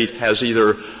state has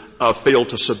either failed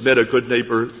to submit a Good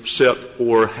Neighbor SIP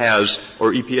or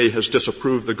EPA has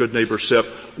disapproved the Good Neighbor SIP,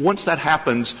 once that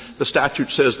happens, the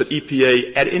statute says that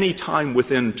EPA at any time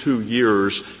within 2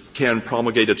 years can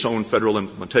promulgate its own federal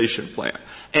implementation plan.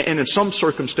 And in some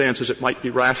circumstances, it might be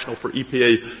rational for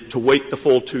EPA to wait the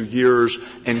full 2 years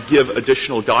and give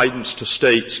additional guidance to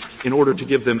states in order to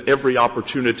give them every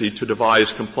opportunity to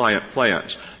devise compliant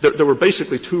plans. There were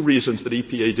basically two reasons that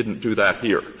EPA didn't do that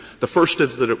here. The first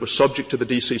is that it was subject to the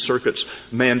D.C. Circuit's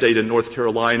mandate in North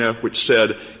Carolina, which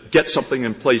said, get something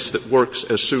in place that works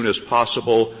as soon as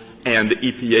possible, and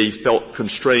EPA felt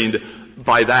constrained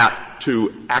by that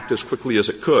to act as quickly as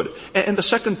it could. And the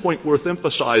second point worth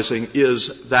emphasizing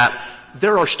is that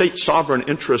there are state sovereign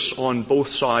interests on both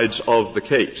sides of the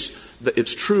case.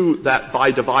 It's true that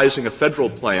by devising a federal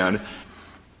plan,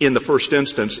 in the first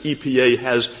instance, EPA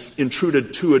has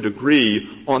intruded to a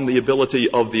degree on the ability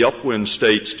of the upwind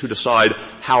states to decide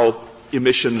how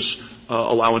emissions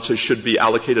allowances should be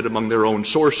allocated among their own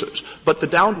sources. But the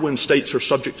downwind states are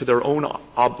subject to their own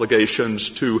obligations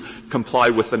to comply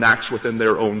with the NAAQS within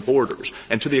their own borders.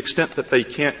 And to the extent that they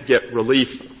can't get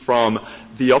relief from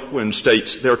the upwind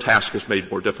states, their task is made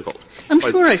more difficult. I'm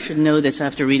sure I should know this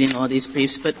after reading all these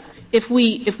briefs, but if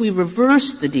we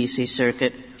reverse the D.C.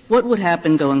 Circuit, what would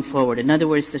happen going forward? In other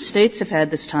words, the states have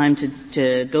had this time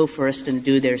to go first and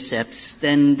do their SIPs.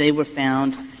 Then they were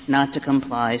found not to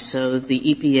comply, so the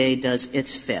EPA does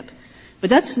its FIP. But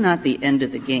that's not the end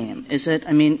of the game, is it?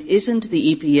 I mean, isn't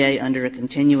the EPA under a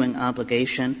continuing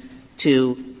obligation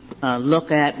to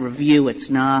look at, review its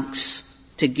NOx,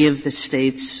 to give the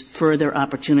states further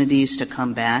opportunities to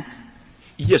come back?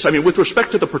 Yes, I mean, with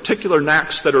respect to the particular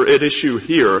NAAQS that are at issue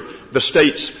here, the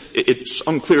states, it's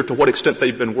unclear to what extent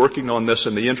they've been working on this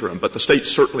in the interim, but the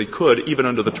states certainly could, even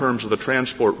under the terms of the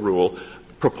transport rule,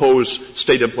 propose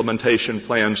state implementation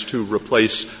plans to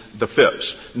replace the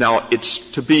FIPs. Now,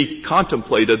 it's to be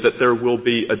contemplated that there will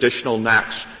be additional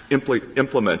NAAQS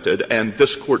implemented, and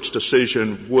this Court's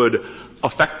decision would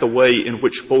affect the way in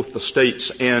which both the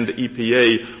states and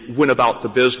EPA went about the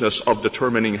business of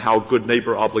determining how good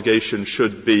neighbor obligations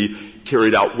should be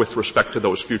carried out with respect to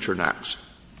those future NAAQS.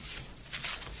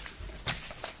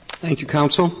 Thank you,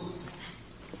 counsel.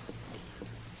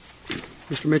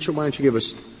 Mr. Mitchell, why don't you give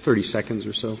us 30 seconds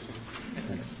or so?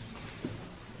 Thanks.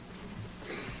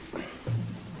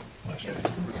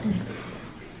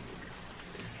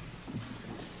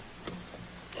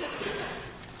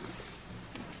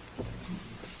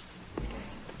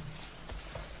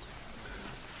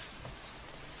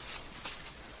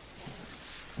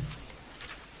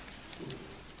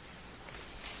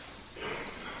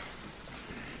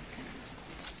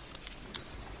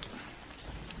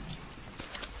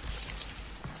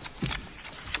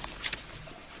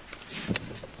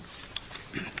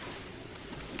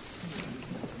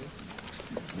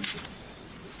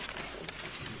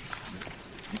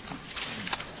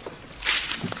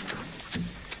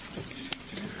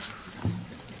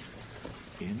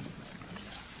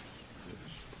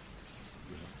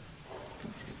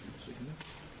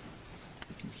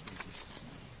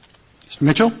 Mr.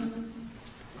 Mitchell?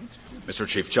 Mr.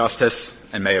 Chief Justice,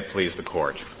 and may it please the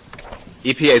Court.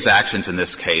 EPA's actions in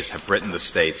this case have written the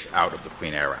states out of the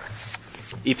Clean Air Act.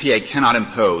 EPA cannot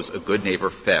impose a good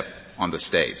neighbor FIP on the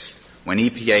states when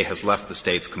EPA has left the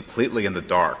states completely in the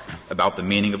dark about the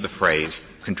meaning of the phrase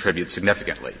contribute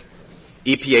significantly.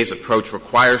 EPA's approach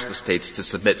requires the states to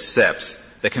submit SIPs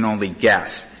that can only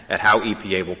guess at how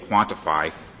EPA will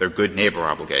quantify their good neighbor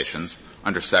obligations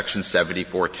under Section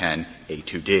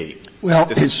 7410A2D. Well,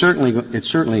 it's certainly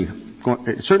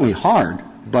hard,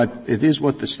 but it is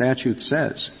what the statute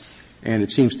says. And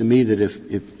it seems to me that if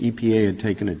EPA had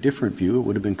taken a different view, it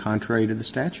would have been contrary to the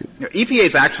statute.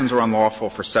 EPA's actions are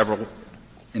unlawful for several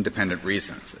independent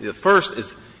reasons. The first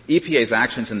is EPA's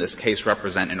actions in this case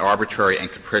represent an arbitrary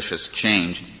and capricious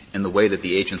change in the way that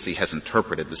the agency has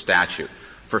interpreted the statute.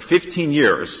 For 15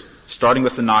 years, starting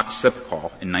with the NOx SIP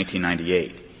call in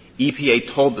 1998, EPA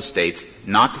told the states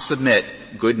not to submit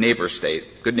good neighbor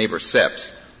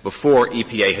SIPs before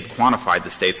EPA had quantified the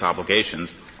states'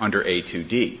 obligations under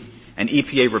A2D. And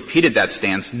EPA repeated that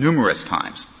stance numerous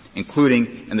times,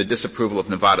 including in the disapproval of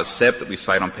Nevada SIP that we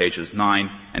cite on pages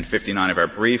 9 and 59 of our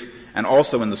brief, and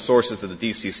also in the sources that the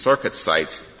D.C. Circuit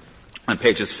cites on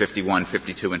pages 51,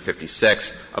 52, and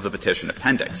 56 of the petition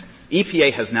appendix.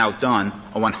 EPA has now done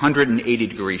a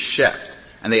 180-degree shift,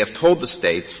 and they have told the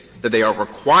states that they are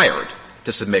required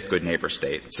to submit good neighbor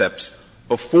SIPs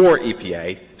before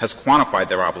EPA has quantified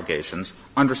their obligations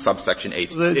under subsection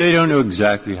A2D. They don't know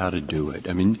exactly how to do it.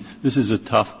 I mean, this is a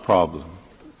tough problem.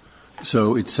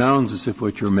 So it sounds as if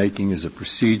what you're making is a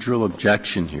procedural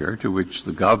objection here, to which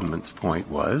the government's point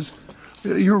was,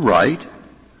 you're right.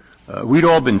 We'd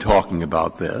all been talking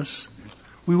about this.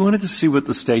 We wanted to see what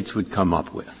the states would come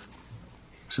up with.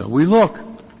 So we look.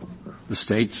 The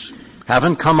states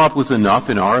haven't come up with enough,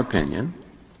 in our opinion,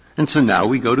 and so now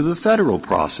we go to the federal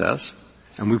process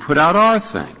and we put out our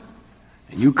thing.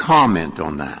 And you comment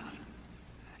on that.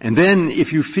 And then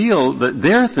if you feel that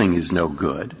their thing is no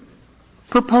good,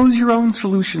 propose your own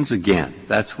solutions again.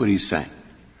 That's what he's saying.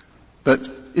 But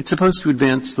it's supposed to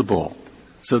advance the ball.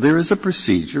 So there is a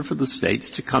procedure for the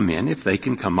states to come in if they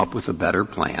can come up with a better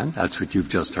plan. That's what you've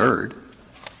just heard.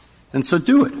 And so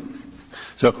do it.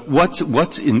 So what's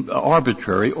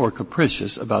arbitrary or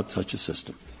capricious about such a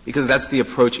system? Because that's the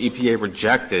approach EPA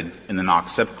rejected in the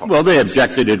NOx SIP call. Well, they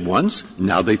objected it once.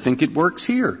 Now they think it works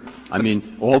here. I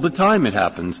mean, all the time it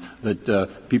happens that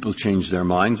people change their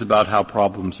minds about how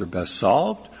problems are best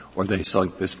solved, or they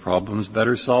think this problem is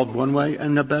better solved one way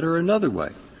and better another way.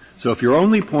 So if your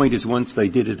only point is once they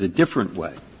did it a different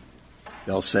way,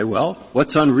 they'll say, well,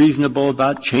 what's unreasonable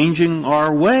about changing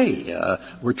our way?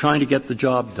 We're trying to get the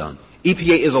job done.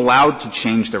 EPA is allowed to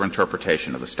change their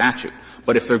interpretation of the statute.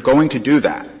 But if they're going to do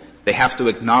that, they have to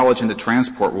acknowledge in the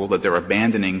transport rule that they're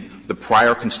abandoning the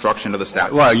prior construction of the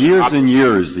statute. Well, years and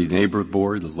years, the Labor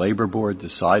Board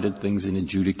decided things in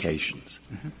adjudications.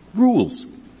 Mm-hmm. Rules.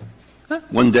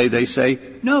 One day they say,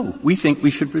 no, we think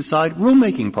we should decide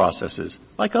rulemaking processes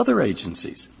like other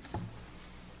agencies.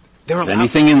 Does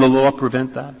anything in the law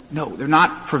prevent that? No, they're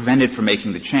not prevented from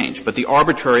making the change, but the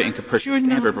arbitrary and capricious You're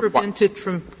not prevented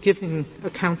from giving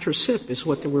a counter SIP is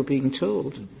what they were being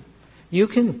told. You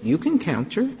can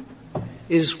counter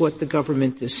is what the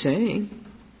government is saying.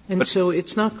 And so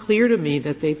it's not clear to me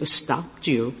that they've stopped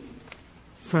you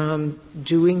from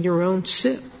doing your own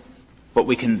SIP. But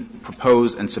we can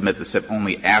propose and submit the SIP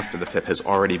only after the FIP has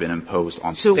already been imposed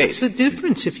on so states. So what's the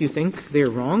difference? If you think they're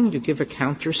wrong, you give a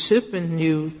counter SIP and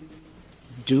you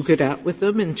duke it out with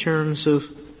them in terms of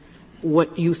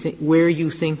what you think, where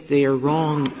you think they are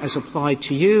wrong as applied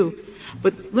to you.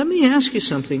 But let me ask you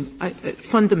something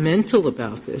fundamental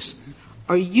about this.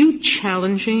 Are you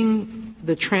challenging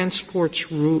the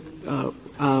transport's rule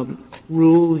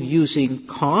using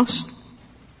cost,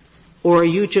 or are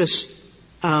you just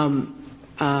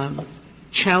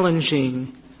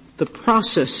challenging the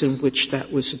process in which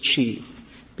that was achieved?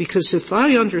 Because if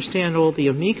I understand all the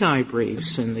amici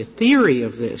briefs and the theory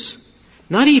of this,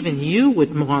 not even you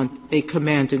would want a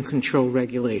command and control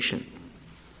regulation.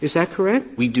 Is that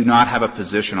correct? We do not have a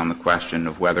position on the question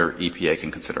of whether EPA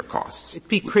can consider costs. It'd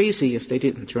be crazy if they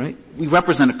didn't, right? We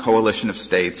represent a coalition of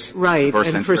states. Right,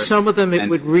 and for some of them it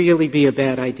would really be a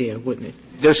bad idea, wouldn't it?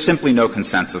 There's simply no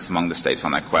consensus among the states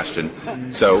on that question.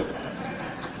 So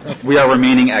we are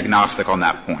remaining agnostic on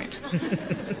that point.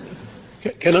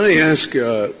 Can I ask,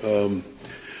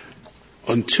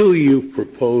 until you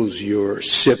propose your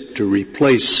SIP to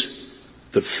replace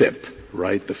the FIP,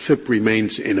 right? The FIP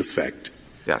remains in effect.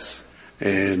 Yes.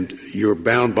 And you're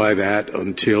bound by that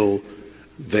until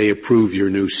they approve your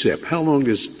new SIP. How long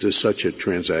does such a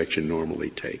transaction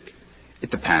normally take? It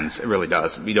depends. It really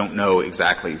does. We don't know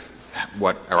exactly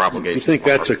what our obligations are. You think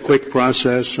that's a quick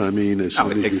process? I mean, as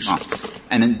soon it as takes you months.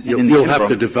 And you'll have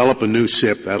to develop a new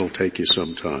SIP. That'll take you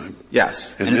some time.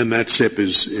 Yes. And then that SIP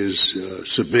is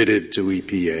submitted to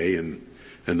EPA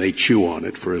and they chew on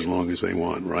it for as long as they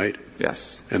want, right?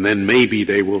 Yes. And then maybe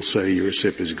they will say your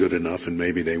SIP is good enough and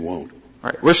maybe they won't.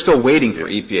 Right. We're still waiting for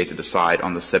EPA to decide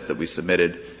on the SIP that we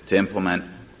submitted to implement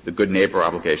the good neighbor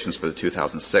obligations for the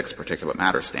 2006 particulate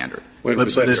matter standard. But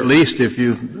at least if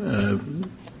you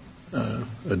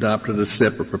adopted a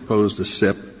SIP or proposed a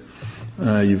SIP,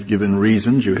 you've given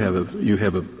reasons, you have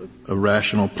a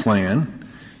rational plan,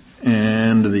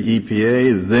 and the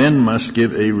EPA then must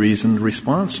give a reasoned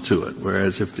response to it.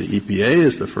 Whereas if the EPA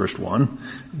is the first one,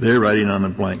 they're writing on a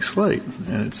blank slate.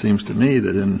 And it seems to me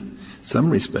that in some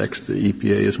respects the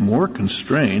EPA is more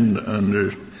constrained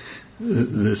under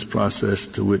this process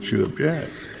to which you object.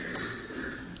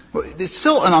 Well, it's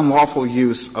still an unlawful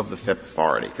use of the FIP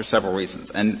authority for several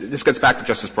reasons. And this gets back to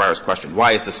Justice Breyer's question,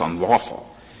 why is this unlawful?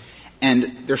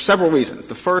 And there are several reasons.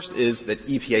 The first is that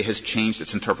EPA has changed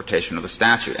its interpretation of the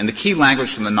statute. And the key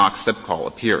language from the NOx SIP call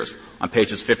appears on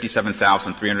pages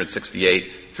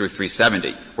 57,368 through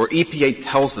 370, where EPA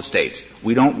tells the states,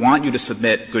 we don't want you to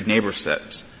submit good neighbor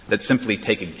SIPs that simply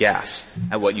take a guess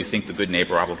at what you think the good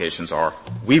neighbor obligations are.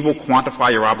 We will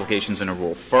quantify your obligations in a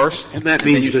rule first. And that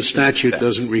means the statute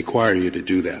doesn't require you to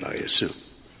do that, I assume.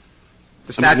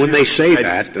 When they say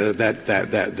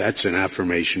that's an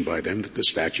affirmation by them that the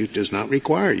statute does not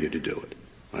require you to do it,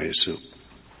 I assume.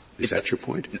 Is that your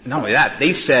point? Not only that,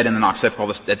 they said in the NOx SIP call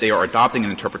that they are adopting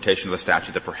an interpretation of the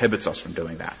statute that prohibits us from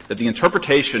doing that. That the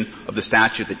interpretation of the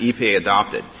statute that EPA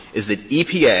adopted is that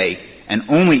EPA, and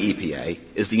only EPA,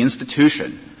 is the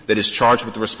institution that is charged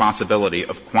with the responsibility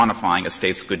of quantifying a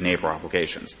state's good neighbor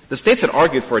obligations. The states had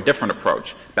argued for a different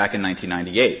approach back in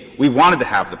 1998. We wanted to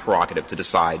have the prerogative to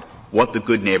decide what the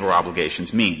good neighbor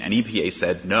obligations mean, and EPA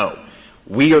said no.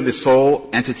 We are the sole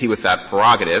entity with that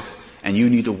prerogative, and you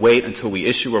need to wait until we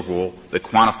issue a rule that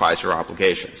quantifies your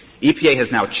obligations. EPA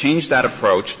has now changed that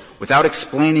approach without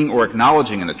explaining or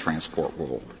acknowledging in the transport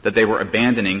rule that they were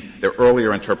abandoning their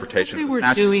earlier interpretation of the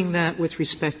statute. They were doing that with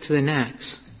respect to the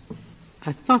NAAQS.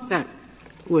 I thought that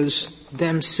was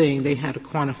them saying they had to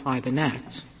quantify the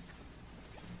NAAQS.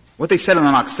 What they said in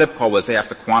the Knox SIP call was they have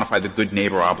to quantify the good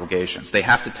neighbor obligations. They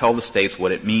have to tell the states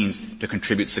what it means to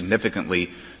contribute significantly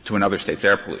to another state's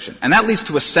air pollution. And that leads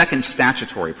to a second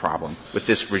statutory problem with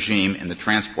this regime in the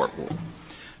transport rule.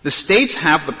 The states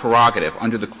have the prerogative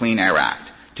under the Clean Air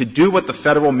Act to do what the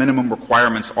federal minimum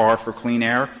requirements are for clean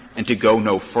air and to go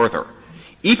no further.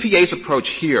 EPA's approach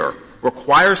here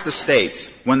requires the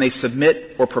states, when they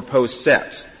submit or propose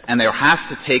SIPs, and they'll have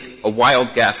to take a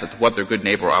wild guess at what their good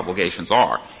neighbor obligations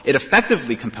are, it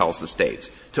effectively compels the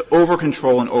states to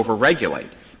over-control and over-regulate.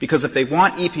 Because if they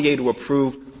want EPA to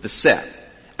approve the SIP,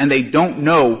 and they don't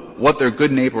know what their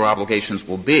good neighbor obligations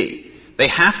will be, they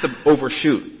have to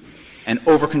overshoot and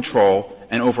over-control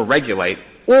and over-regulate,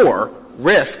 or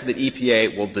risk that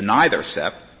EPA will deny their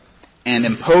SIP and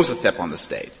impose a FIP on the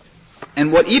state.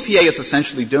 And what EPA is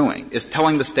essentially doing is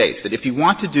telling the states that if you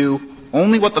want to do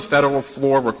only what the federal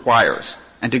floor requires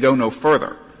and to go no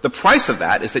further, the price of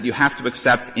that is that you have to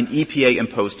accept an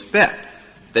EPA-imposed FIP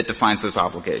that defines those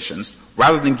obligations,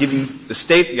 rather than giving the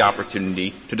state the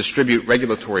opportunity to distribute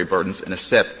regulatory burdens in a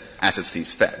SIP as it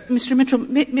sees fit. Mr. Mitchell,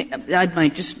 I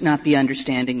might just not be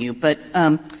understanding you, but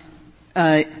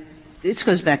this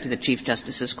goes back to the Chief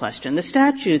Justice's question. The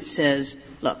statute says,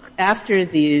 look, after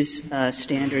these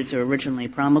standards are originally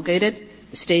promulgated,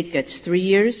 the state gets 3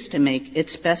 years to make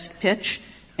its best pitch,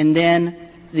 and then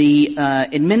the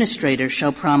administrator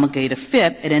shall promulgate a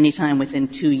FIP at any time within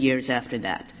 2 years after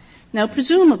that. Now,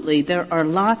 presumably, there are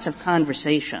lots of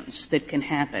conversations that can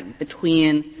happen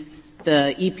between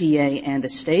the EPA and the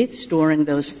states during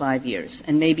those 5 years.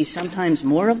 And maybe sometimes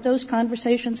more of those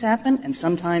conversations happen and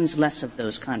sometimes less of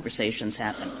those conversations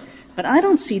happen. But I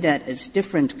don't see that as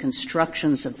different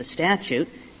constructions of the statute.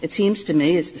 It seems to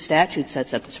me as the statute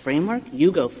sets up this framework,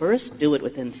 you go first, do it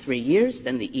within 3 years,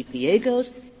 then the EPA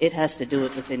goes, it has to do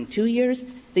it within 2 years.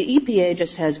 The EPA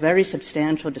just has very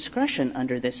substantial discretion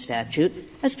under this statute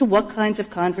as to what kinds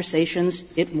of conversations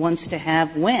it wants to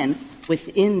have when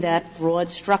within that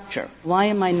broad structure. Why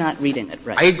am I not reading it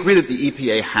right? I agree that the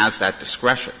EPA has that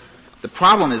discretion. The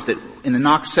problem is that in the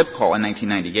Knox SIP call in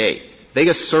 1998, they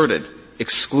asserted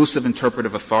exclusive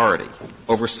interpretive authority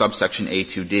over subsection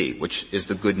A2D, which is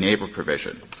the good neighbor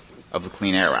provision of the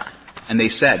Clean Air Act. And they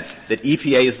said that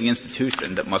EPA is the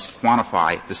institution that must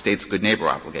quantify the state's good neighbor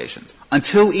obligations.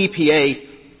 Until EPA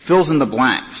fills in the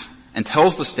blanks and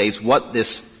tells the states what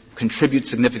this contribute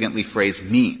significantly phrase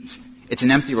means, it's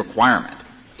an empty requirement.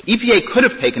 EPA could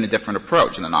have taken a different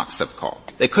approach in the Knox SIP call.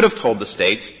 They could have told the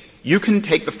states, you can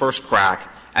take the first crack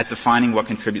at defining what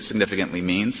contribute significantly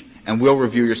means, and we'll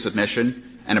review your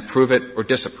submission and approve it or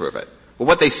disapprove it. But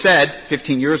what they said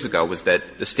 15 years ago was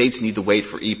that the states need to wait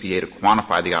for EPA to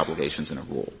quantify the obligations in a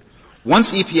rule.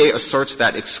 Once EPA asserts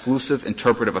that exclusive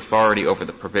interpretive authority over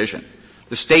the provision,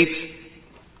 the states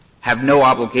have no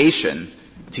obligation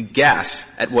to guess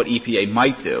at what EPA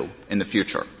might do in the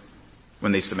future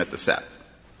when they submit the SIP.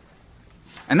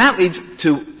 And that leads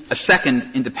to a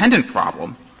second independent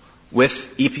problem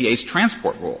with EPA's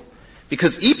transport rule.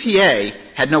 Because EPA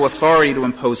had no authority to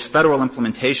impose federal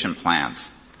implementation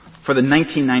plans for the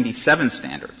 1997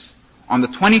 standards on the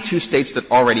 22 states that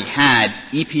already had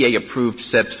EPA-approved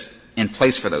SIPs in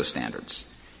place for those standards.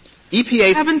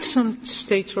 Haven't some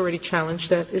states already challenged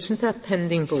that? Isn't that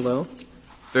pending below?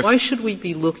 Why should we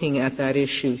be looking at that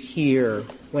issue here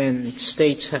when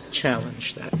states have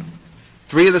challenged that?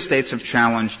 3 of the states have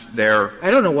challenged their... I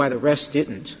don't know why the rest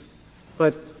didn't,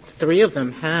 but 3 of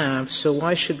them have, so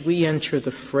why should we enter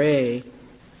the fray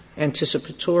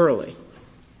anticipatorily?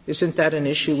 Isn't that an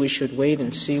issue we should wait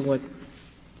and see what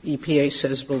EPA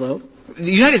says below?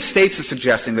 The United States is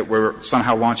suggesting that we're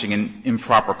somehow launching an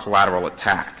improper collateral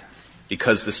attack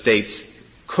because the states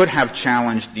could have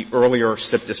challenged the earlier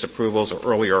SIP disapprovals or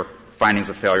earlier findings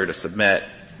of failure to submit.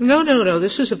 No.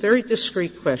 This is a very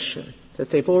discrete question, that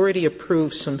they've already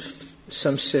approved some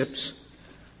SIPs.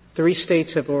 3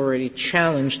 states have already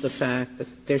challenged the fact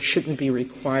that there shouldn't be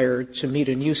required to meet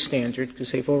a new standard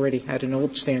because they've already had an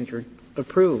old standard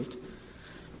approved.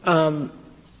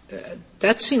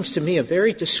 That seems to me a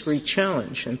very discrete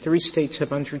challenge, and 3 states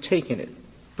have undertaken it.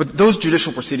 But those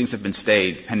judicial proceedings have been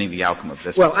stayed pending the outcome of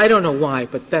this. Well, I don't know why,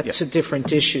 but that's a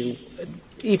different issue.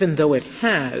 Even though it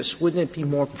has, wouldn't it be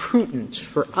more prudent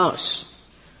for us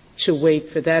to wait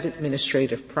for that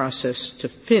administrative process to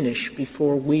finish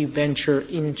before we venture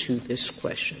into this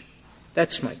question?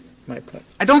 That's my point.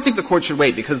 I don't think the Court should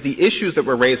wait because the issues that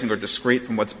we're raising are discrete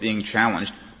from what's being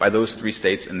challenged by those 3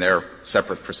 states in their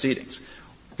separate proceedings.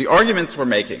 The arguments we're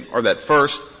making are that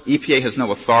first, EPA has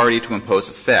no authority to impose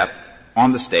a FIP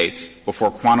on the states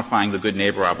before quantifying the good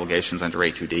neighbor obligations under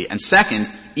A2D. And second,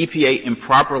 EPA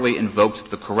improperly invoked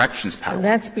the corrections power. And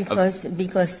that's because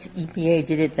EPA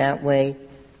did it that way.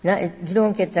 You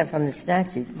don't get that from the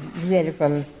statute. You get it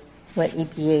from what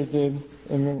EPA did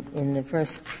in the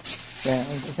first round.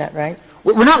 Is that right?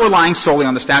 We're not relying solely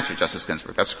on the statute, Justice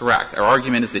Ginsburg. That's correct. Our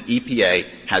argument is that EPA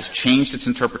has changed its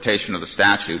interpretation of the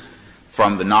statute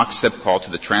from the NOx-SIP call to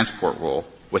the transport rule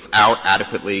without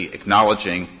adequately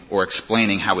acknowledging or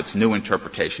explaining how its new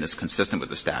interpretation is consistent with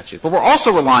the statute. But we're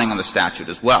also relying on the statute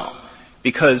as well,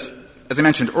 because, as I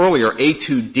mentioned earlier,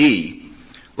 A2D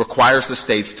requires the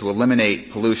states to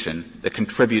eliminate pollution that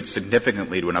contributes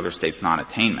significantly to another state's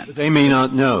non-attainment. But they may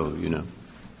not know,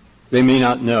 They may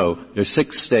not know. There are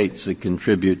 6 states that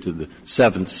contribute to the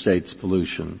 7th state's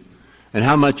pollution. And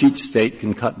how much each state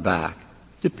can cut back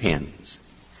depends.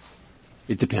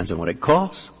 It depends on what it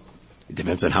costs. It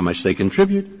depends on how much they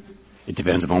contribute. It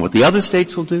depends upon what the other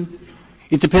states will do.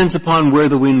 It depends upon where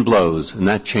the wind blows, and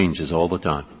that changes all the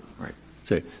time. Right.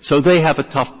 So they have a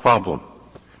tough problem.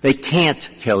 They can't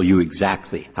tell you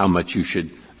exactly how much you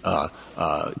should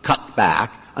cut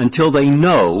back until they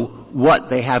know what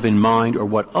they have in mind or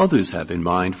what others have in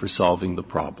mind for solving the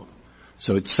problem.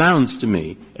 So it sounds to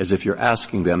me as if you're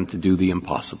asking them to do the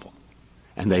impossible.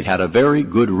 And they'd had a very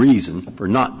good reason for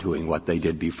not doing what they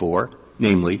did before,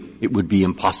 namely, it would be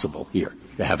impossible here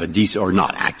to have a decent, or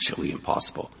not actually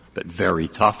impossible, but very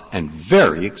tough and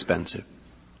very expensive.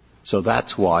 So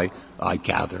that's why, I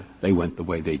gather, they went the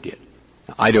way they did.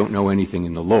 Now, I don't know anything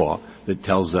in the law that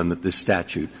tells them that this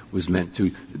statute was meant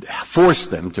to force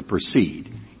them to proceed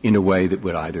in a way that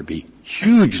would either be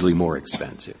hugely more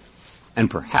expensive and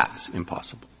perhaps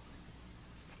impossible.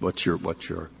 What's your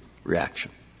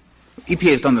reaction?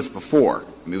 EPA has done this before.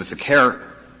 With the CARE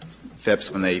FIPS,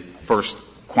 when they first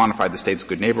quantified the state's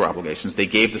good neighbor obligations, they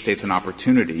gave the states an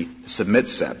opportunity to submit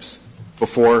SIPs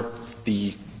before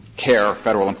the CARE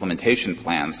federal implementation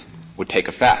plans would take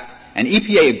effect. And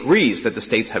EPA agrees that the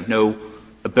states have no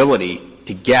ability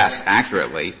to guess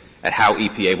accurately at how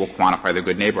EPA will quantify their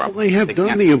good neighbor obligations. Well, they have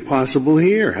done the impossible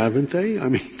here, haven't they? I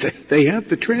mean, they have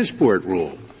the transport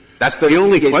rule. That's the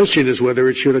only question is whether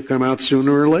it should have come out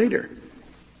sooner or later.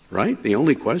 Right? The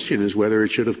only question is whether it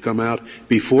should have come out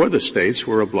before the states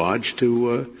were obliged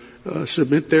to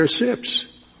submit their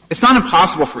SIPs. It's not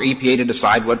impossible for EPA to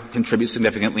decide what contribute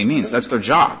significantly means. That's their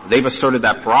job. They've asserted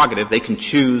that prerogative. They can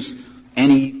choose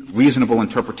any reasonable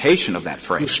interpretation of that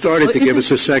phrase. You started to give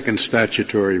us a second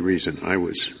statutory reason. I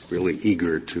was really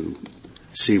eager to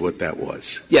see what that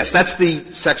was. Yes, that's the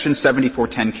Section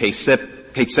 7410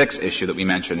 K6 issue that we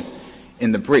mentioned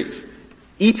in the brief.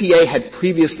 EPA had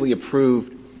previously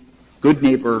approved good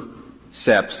neighbor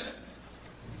SIPs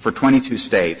for 22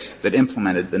 states that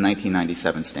implemented the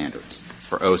 1997 standards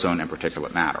for ozone and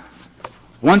particulate matter.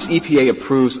 Once EPA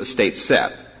approves a state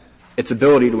SIP, its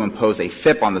ability to impose a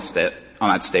FIP on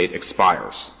that state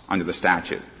expires under the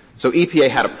statute. So EPA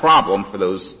had a problem for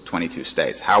those 22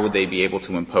 states. How would they be able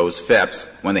to impose FIPs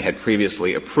when they had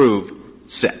previously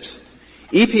approved SIPs?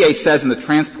 EPA says in the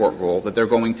transport rule that they're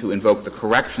going to invoke the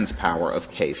corrections power of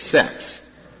K6.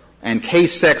 And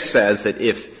K6 says that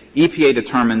if EPA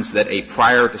determines that a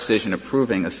prior decision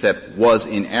approving a SIP was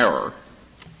in error,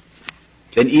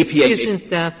 then EPA... Isn't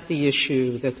that the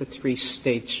issue that the 3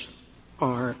 states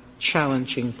are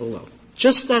challenging below?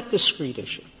 Just that discrete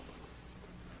issue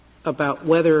about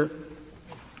whether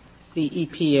the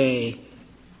EPA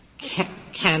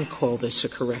can call this a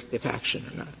corrective action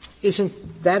or not.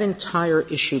 Isn't that entire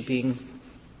issue being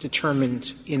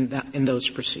determined in those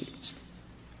proceedings?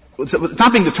 It's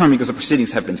not being determined because the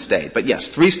proceedings have been stayed. But yes,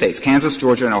 3 states, Kansas,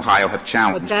 Georgia, and Ohio, have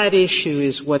challenged. But that issue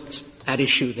is what's at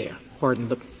issue there. Pardon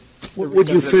the... Would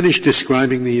you finish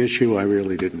describing the issue? I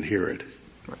really didn't hear it.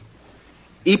 Right.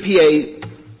 EPA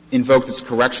invoked its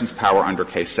corrections power under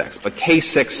K6, but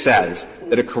K6 says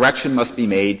that a correction must be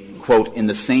made, quote, in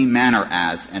the same manner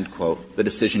as, end quote, the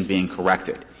decision being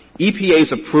corrected.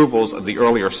 EPA's approvals of the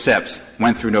earlier SIPs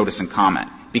went through notice and comment.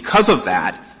 Because of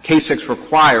that, K6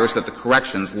 requires that the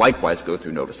corrections likewise go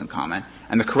through notice and comment,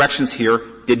 and the corrections here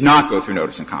did not go through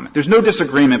notice and comment. There's no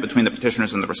disagreement between the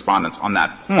petitioners and the respondents on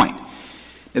that point.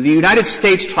 Now, the United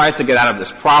States tries to get out of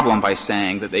this problem by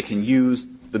saying that they can use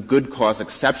the good cause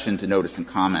exception to notice and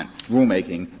comment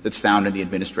rulemaking that's found in the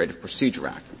Administrative Procedure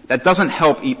Act. That doesn't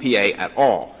help EPA at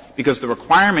all, because the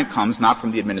requirement comes not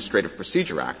from the Administrative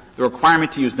Procedure Act. The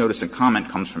requirement to use notice and comment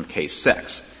comes from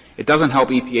K6. It doesn't help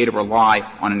EPA to rely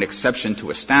on an exception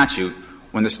to a statute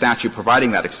when the statute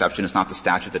providing that exception is not the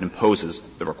statute that imposes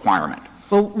the requirement.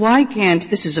 Well, why can't —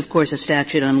 this is, of course, a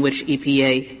statute on which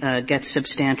EPA gets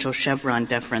substantial Chevron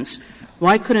deference.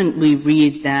 why couldn't we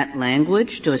read that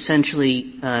language to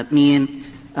essentially mean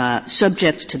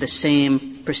subject to the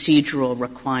same procedural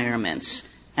requirements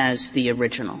as the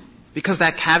original? Because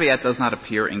that caveat does not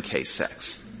appear in Case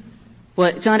 6.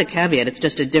 Well, it's not a caveat. It's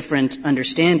just a different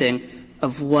understanding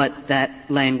of what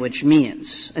that language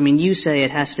means. I mean, you say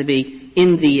it has to be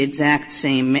in the exact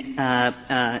same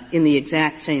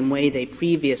way they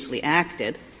previously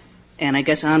acted, and I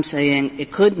guess I'm saying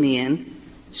it could mean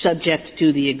subject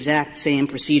to the exact same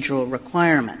procedural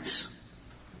requirements.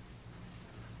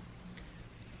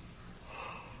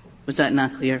 Was that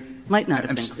not clear? Might not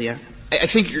have been clear. I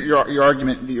think your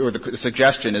argument or the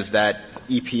suggestion is that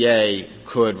EPA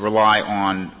could rely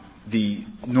on the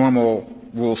normal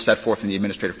rules set forth in the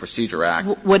Administrative Procedure Act.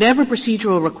 Whatever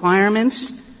procedural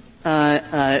requirements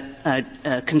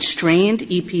constrained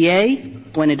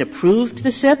EPA when it approved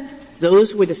the SIP,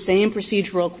 those were the same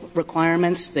procedural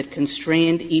requirements that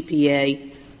constrained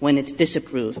EPA when it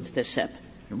disapproved the SIP.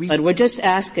 But we're just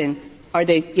asking, are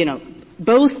they,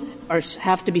 both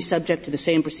have to be subject to the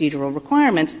same procedural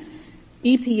requirements.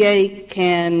 EPA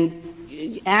can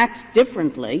act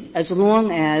differently as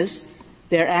long as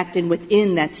they're acting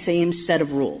within that same set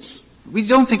of rules. We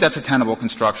don't think that's a tenable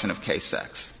construction of Case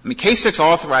 6. I mean, Case 6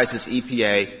 authorizes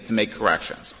EPA to make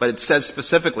corrections, but it says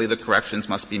specifically the corrections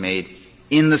must be made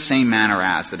in the same manner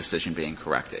as the decision being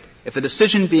corrected. If the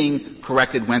decision being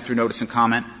corrected went through notice and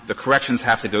comment, the corrections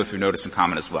have to go through notice and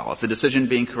comment as well. If the decision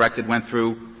being corrected went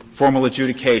through formal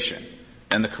adjudication,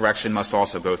 then the correction must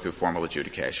also go through formal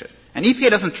adjudication. And EPA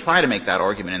doesn't try to make that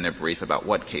argument in their brief about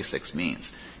what Case 6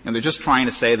 means. They're just trying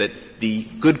to say that the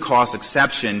good cause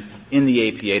exception in the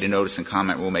APA to notice and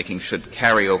comment rulemaking should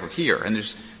carry over here.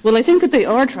 And well, I think that they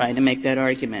are trying to make that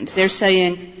argument. They're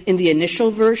saying in the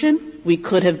initial version, we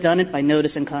could have done it by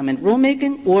notice and comment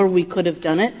rulemaking, or we could have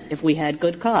done it if we had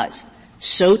good cause.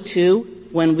 So too,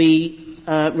 when we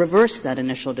reverse that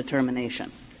initial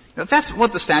determination. Now, if that's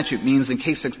what the statute means, then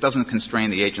Case 6 doesn't constrain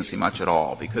the agency much at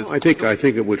all. Because I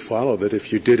think it would follow that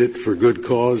if you did it for good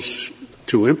cause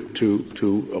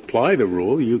to apply the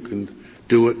rule, you can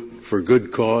do it for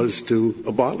good cause to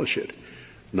abolish it.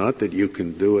 Not that you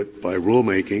can do it by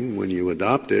rulemaking when you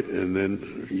adopt it and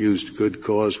then use good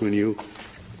cause when you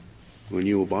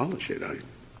abolish it. It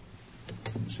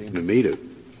seems to me to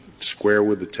square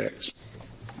with the text.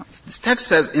 This text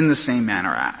says in the same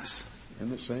manner as. In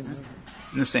the same manner?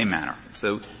 In the same manner.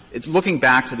 So it's looking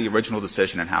back to the original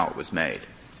decision and how it was made.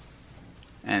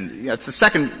 And it's the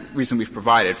second reason we've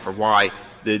provided for why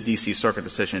the D.C. Circuit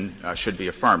decision should be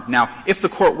affirmed. Now, if the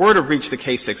Court were to reach the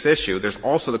Case 6 issue, there's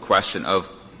also the question of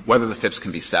whether the FIPS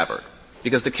can be severed.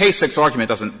 Because the Case 6 argument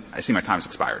doesn't — I see my time has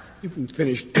expired. You can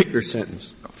finish your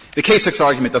sentence. The Case 6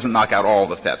 argument doesn't knock out all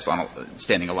the FIPS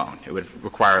standing alone. It would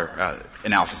require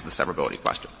analysis of the severability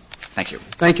question. Thank you.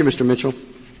 Thank you, Mr. Mitchell.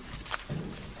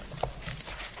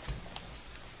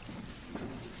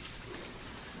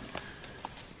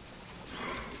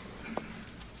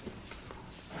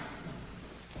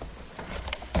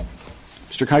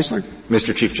 Mr. Keisler?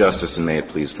 Mr. Chief Justice, and may it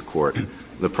please the Court,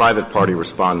 the private party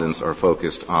respondents are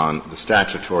focused on the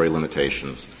statutory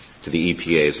limitations to the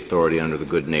EPA's authority under the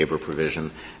Good Neighbor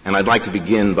provision. And I'd like to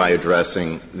begin by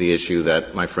addressing the issue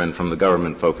that my friend from the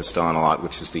government focused on a lot,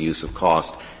 which is the use of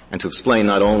cost, and to explain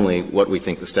not only what we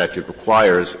think the statute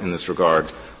requires in this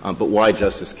regard, but why,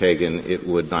 Justice Kagan, it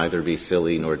would neither be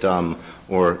silly nor dumb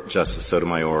or, Justice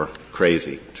Sotomayor,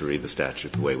 crazy to read the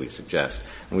statute the way we suggest.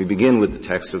 And we begin with the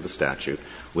text of the statute,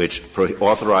 which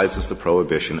authorizes the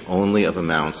prohibition only of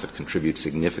amounts that contribute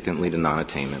significantly to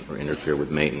non-attainment or interfere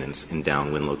with maintenance in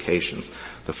downwind locations.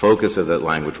 The focus of that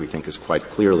language, we think, is quite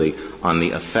clearly on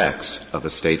the effects of a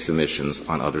state's emissions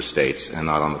on other states and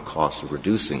not on the cost of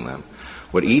reducing them.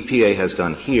 What EPA has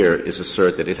done here is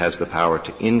assert that it has the power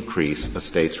to increase a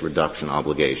state's reduction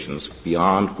obligations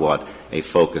beyond what a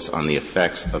focus on the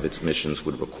effects of its emissions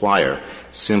would require,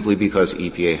 simply because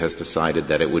EPA has decided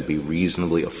that it would be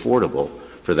reasonably affordable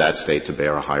for that state to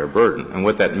bear a higher burden. And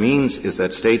what that means is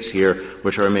that states here,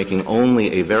 which are making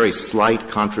only a very slight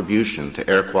contribution to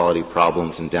air quality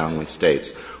problems in downwind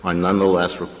states, are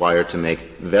nonetheless required to make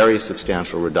very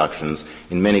substantial reductions,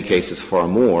 in many cases far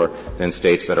more than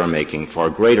states that are making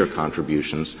far greater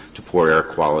contributions to poor air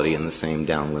quality in the same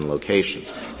downwind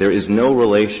locations. There is no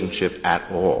relationship at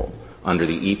all under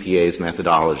the EPA's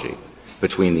methodology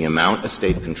between the amount a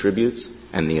state contributes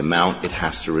and the amount it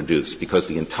has to reduce, because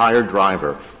the entire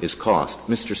driver is cost.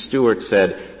 Mr. Stewart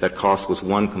said that cost was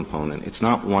one component. It's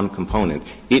not one component.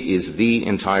 It is the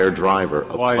entire driver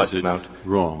of Why what is it amount.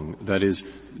 Wrong. That is,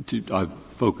 I've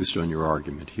focused on your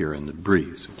argument here in the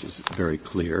briefs, which is very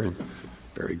clear and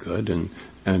very good.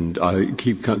 And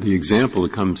the example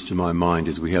that comes to my mind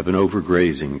is we have an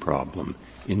overgrazing problem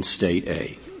in state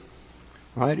A.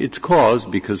 Right? It's caused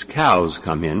because cows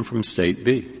come in from state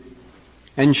B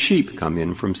and sheep come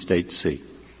in from state C.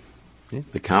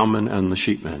 The cowmen and the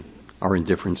sheepmen are in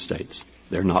different states.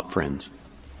 They're not friends.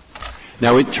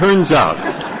 Now it turns out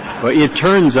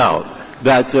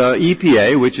that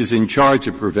EPA, which is in charge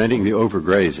of preventing the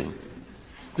overgrazing,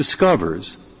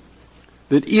 discovers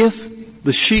that if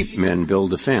the sheepmen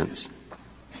build a fence,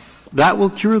 that will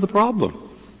cure the problem,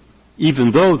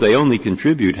 even though they only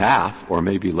contribute half or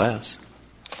maybe less.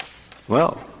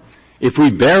 Well, if we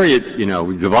bury it,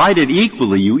 we divide it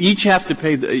equally, you each have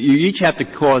to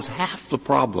cause half the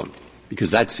problem,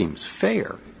 because that seems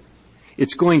fair.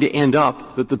 It's going to end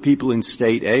up that the people in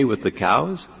state A with the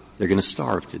cows, they're going to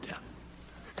starve to death.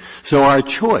 So our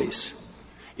choice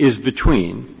is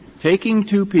between taking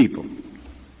two people,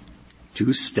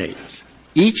 two states,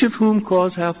 each of whom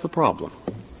cause half the problem,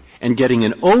 and getting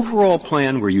an overall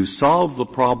plan where you solve the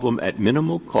problem at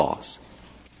minimal cost,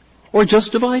 or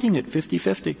just dividing it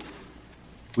 50-50,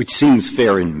 which seems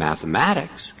fair in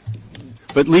mathematics,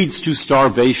 but leads to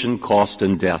starvation, cost,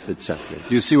 and death, etc.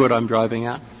 Do you see what I'm driving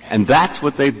at? And that's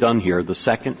what they've done here, the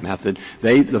second method.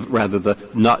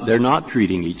 They're not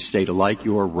treating each state alike.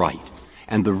 You're right.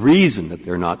 And the reason that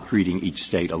they're not treating each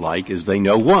state alike is they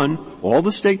know, one, all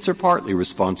the states are partly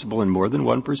responsible in more than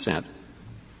 1%.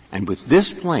 And with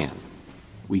this plan,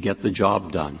 we get the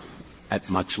job done at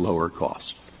much lower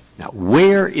cost. Now,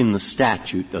 where in the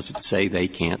statute does it say they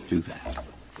can't do that?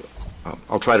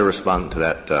 I'll try to respond to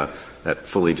that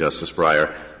fully, Justice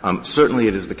Breyer. Certainly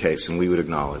it is the case, and we would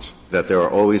acknowledge, that there are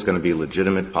always going to be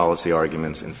legitimate policy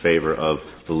arguments in favor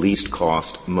of the least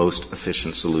cost, most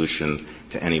efficient solution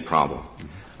to any problem.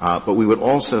 But we would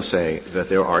also say that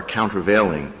there are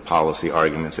countervailing policy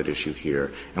arguments at issue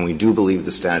here, and we do believe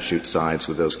the statute sides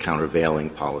with those countervailing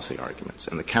policy arguments.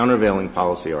 And the countervailing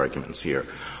policy arguments here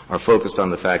are focused on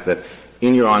the fact that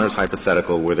in Your Honor's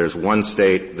hypothetical, where there's one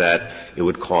state that it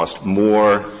would cost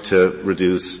more to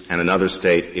reduce and another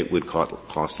state it would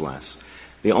cost less.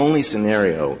 The only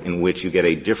scenario in which you get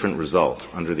a different result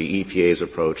under the EPA's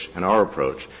approach and our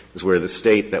approach is where the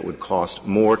state that would cost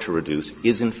more to reduce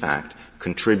is in fact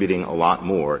contributing a lot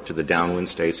more to the downwind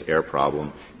state's air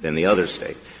problem than the other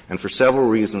state. And for several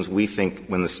reasons, we think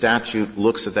when the statute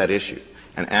looks at that issue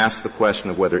and asks the question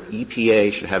of whether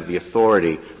EPA should have the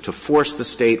authority to force the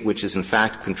state which is in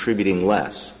fact contributing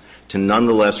less to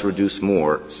nonetheless reduce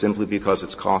more simply because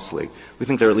it's costly, we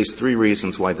think there are at least three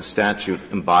reasons why the statute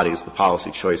embodies the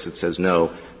policy choice that says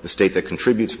no, the state that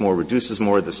contributes more reduces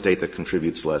more, the state that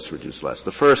contributes less reduces less.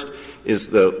 The first is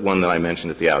the one that I mentioned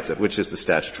at the outset, which is the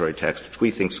statutory text, which we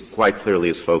think quite clearly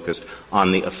is focused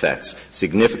on the effects.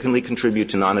 Significantly contribute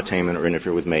to non-attainment or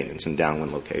interfere with maintenance in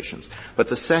downwind locations. But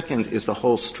the second is the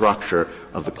whole structure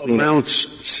of the clean amounts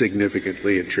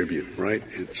significantly attribute, right?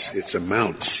 It's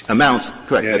amounts. Amounts,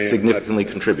 correct. That significantly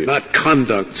contribute. Not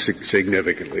conduct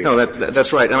significantly. No,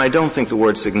 that's right. And I don't think the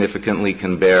word significantly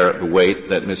can bear the weight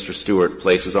that Mr. Stewart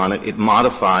places on it. It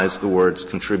modifies the words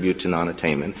contribute to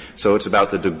non-attainment. So it's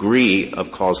about the degree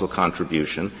of causal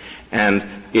contribution. And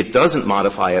it doesn't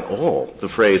modify at all the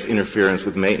phrase interference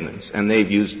with maintenance. And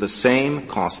they've used the same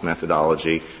cost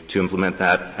methodology to implement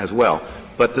that as well.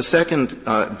 But the second,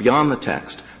 beyond the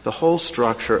text, the whole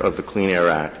structure of the Clean Air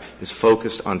Act is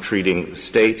focused on treating the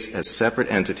states as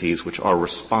separate entities which are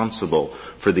responsible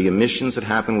for the emissions that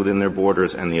happen within their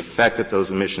borders and the effect that those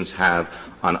emissions have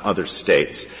on other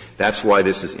states. That's why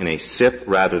this is in a SIP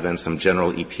rather than some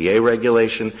general EPA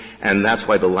regulation, and that's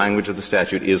why the language of the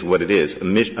statute is what it is,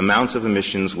 amounts of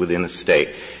emissions within a state.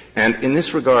 And in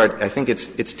this regard, I think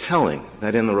it's telling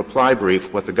that in the reply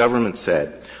brief what the government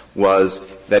said was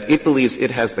that it believes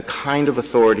it has the kind of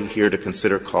authority here to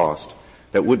consider cost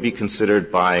that would be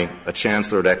considered by a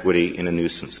chancellor at equity in a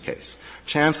nuisance case.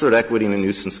 Chancellor at equity in a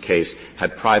nuisance case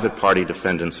had private party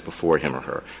defendants before him or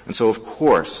her. And so, of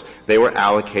course, they were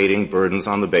allocating burdens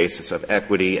on the basis of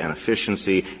equity and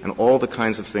efficiency and all the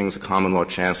kinds of things a common law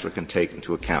chancellor can take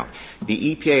into account.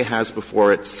 The EPA has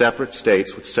before it separate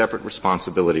states with separate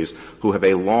responsibilities who have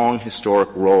a long historic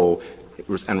role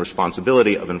and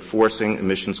responsibility of enforcing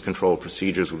emissions control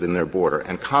procedures within their border.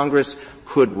 And Congress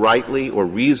could rightly or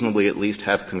reasonably at least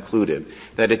have concluded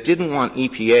that it didn't want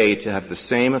EPA to have the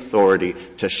same authority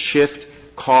to shift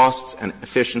costs and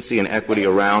efficiency and equity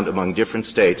around among different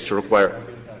states to require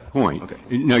point.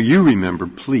 Okay. Now you remember,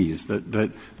 please,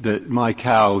 that my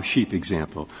cow-sheep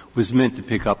example was meant to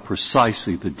pick up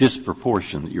precisely the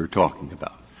disproportion that you're talking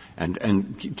about.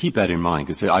 And keep that in mind,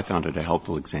 because I found it a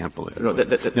helpful example.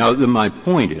 Now, my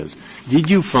point is, did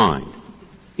you find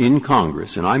in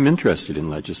Congress, and I'm interested in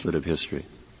legislative history,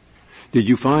 did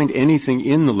you find anything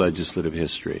in the legislative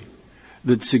history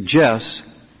that suggests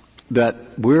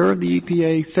that where the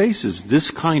EPA faces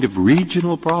this kind of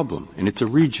regional problem, and it's a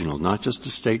regional, not just a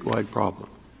statewide problem,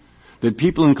 that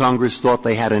people in Congress thought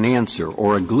they had an answer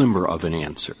or a glimmer of an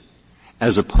answer,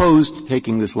 as opposed to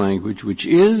taking this language, which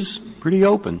is pretty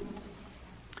open,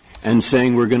 and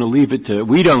saying we're going to leave it to,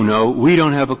 we don't know, we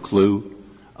don't have a clue,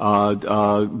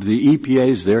 the EPA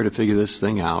is there to figure this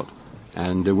thing out,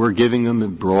 and we're giving them a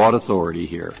broad authority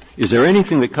here. Is there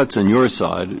anything that cuts on your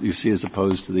side, you see, as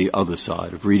opposed to the other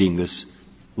side of reading this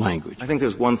language? I think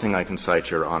there's one thing I can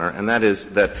cite, Your Honor, and that is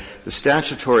that the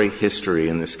statutory history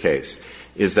in this case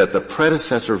is that the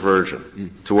predecessor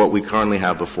version to what we currently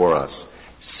have before us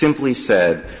simply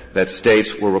said that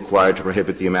states were required to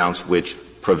prohibit the amounts which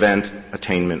prevent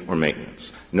attainment or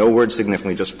maintenance. No word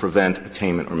significantly, just prevent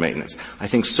attainment or maintenance. I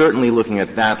think certainly looking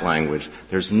at that language,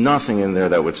 there's nothing in there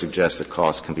that would suggest that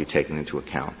costs can be taken into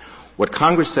account. What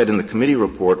Congress said in the committee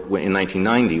report in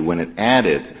 1990 when it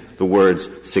added the words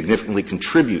significantly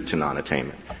contribute to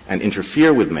non-attainment and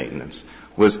interfere with maintenance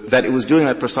was that it was doing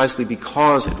that precisely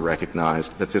because it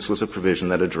recognized that this was a provision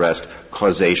that addressed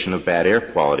causation of bad air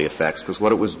quality effects, because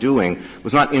what it was doing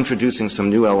was not introducing some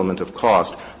new element of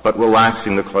cost, but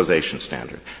relaxing the causation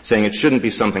standard, saying it shouldn't be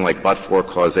something like but-for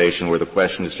causation where the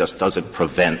question is just does it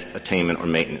prevent attainment or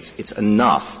maintenance. It's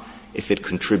enough if it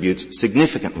contributes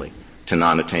significantly to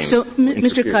non-attainment. So,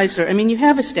 Mr. Keisler, I mean, you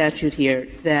have a statute here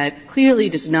that clearly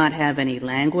does not have any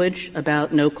language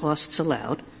about no costs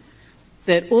allowed,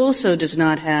 that also does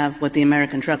not have what the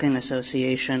American Trucking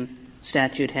Association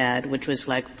statute had, which was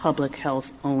like public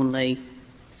health only,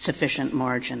 sufficient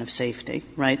margin of safety,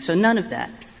 right? So none of that.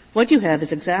 What you have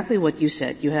is exactly what you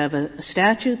said. You have a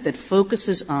statute that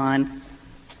focuses on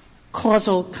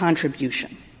causal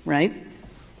contribution, right?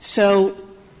 So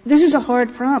this is a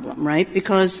hard problem, right?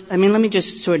 Because, I mean, let me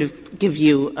just sort of give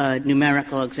you a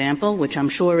numerical example, which I'm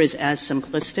sure is as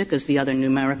simplistic as the other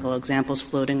numerical examples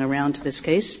floating around this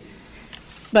case.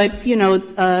 But,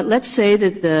 let's say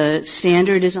that the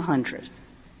standard is 100,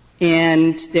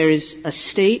 and there's a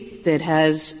state that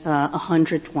has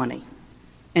 120.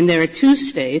 And there are two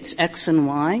states, X and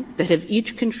Y, that have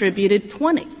each contributed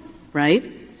 20, right?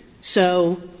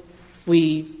 So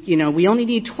we only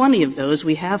need 20 of those.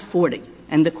 We have 40.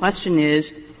 And the question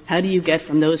is, how do you get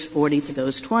from those 40 to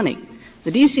those 20?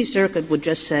 The D.C. Circuit would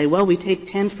just say, well, we take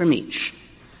 10 from each.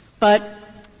 But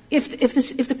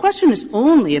if the question is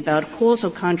only about causal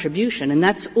contribution, and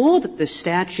that's all that the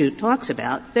statute talks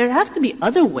about, there have to be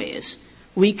other ways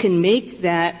we can make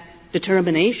that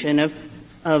determination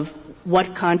of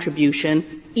what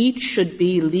contribution each should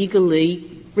be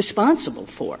legally responsible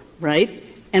for, right?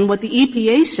 And what the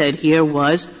EPA said here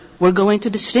was we're going to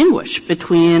distinguish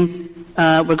between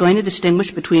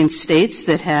states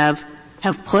that have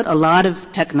put a lot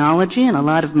of technology and a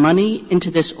lot of money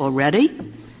into this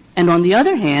already, and on the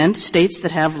other hand, states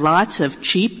that have lots of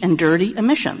cheap and dirty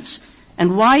emissions.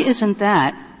 And why isn't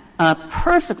that a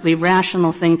perfectly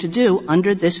rational thing to do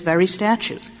under this very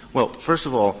statute? Well, first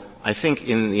of all, I think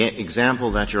in the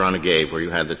example that Your Honor gave, where you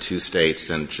had the two states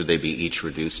and should they be each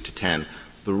reduced to 10,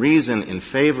 the reason in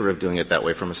favor of doing it that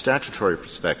way from a statutory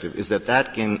perspective is that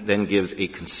then gives a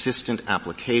consistent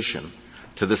application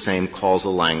to the same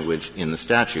causal language in the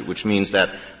statute, which means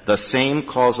that the same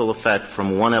causal effect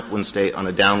from one upwind state on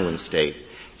a downwind state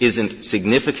isn't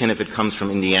significant if it comes from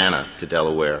Indiana to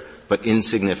Delaware, but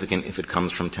insignificant if it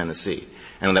comes from Tennessee.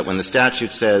 And that when the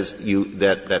statute says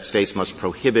that states must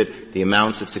prohibit the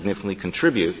amounts that significantly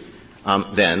contribute,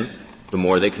 then the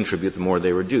more they contribute, the more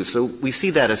they reduce. So we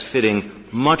see that as fitting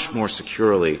much more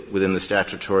securely within the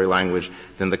statutory language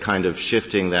than the kind of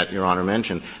shifting that Your Honor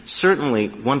mentioned. Certainly,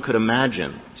 one could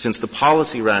imagine, since the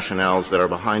policy rationales that are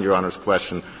behind Your Honor's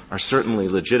question are certainly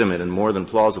legitimate and more than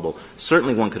plausible,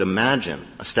 certainly one could imagine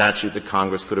a statute that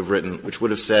Congress could have written which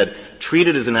would have said, treat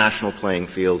it as a national playing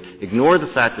field, ignore the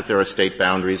fact that there are state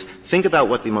boundaries, think about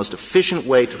what the most efficient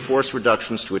way to force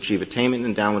reductions to achieve attainment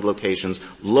in downwind locations,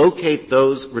 locate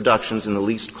those reductions in the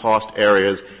least cost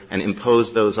areas, and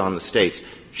impose those on the states.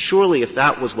 Surely, if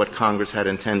that was what Congress had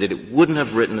intended, it wouldn't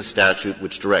have written a statute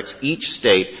which directs each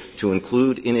state to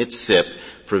include in its SIP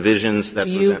provisions that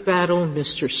you battle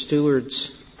Mr.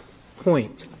 Stewart's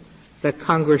point that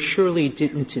Congress surely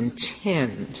didn't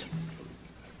intend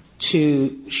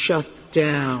to shut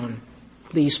down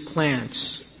these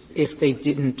plants if they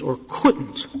didn't or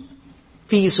couldn't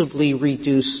feasibly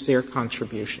reduce their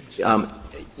contributions.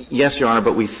 Yes, Your Honor,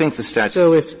 but we think the statute...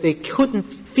 So if they couldn't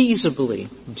feasibly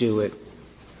do it,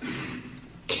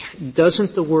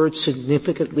 doesn't the word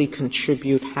significantly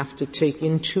contribute have to take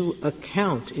into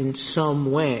account in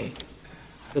some way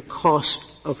the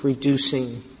cost of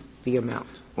reducing the amount?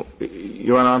 Well,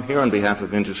 Your Honor, I'm here on behalf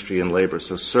of industry and labor,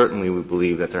 so certainly we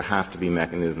believe that there have to be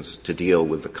mechanisms to deal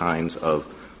with the kinds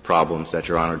of problems that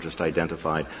Your Honor just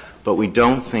identified. But we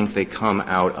don't think they come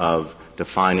out of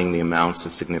defining the amounts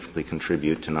that significantly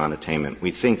contribute to non-attainment.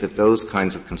 We think that those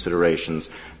kinds of considerations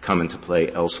come into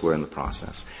play elsewhere in the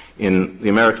process. In the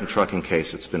American trucking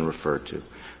case it's been referred to,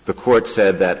 the Court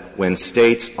said that when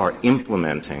states are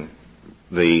implementing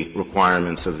the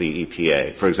requirements of the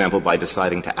EPA, for example, by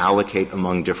deciding to allocate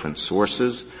among different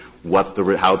sources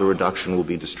how the reduction will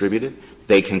be distributed,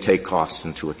 they can take costs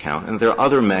into account. And there are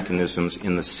other mechanisms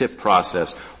in the SIP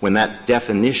process when that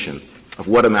definition of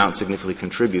what amount significantly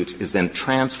contributes is then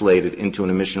translated into an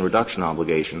emission reduction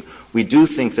obligation. We do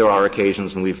think there are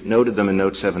occasions, and we've noted them in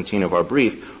Note 17 of our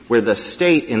brief, where the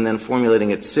state, in then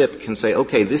formulating its SIP, can say,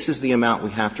 okay, this is the amount we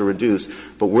have to reduce,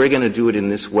 but we're going to do it in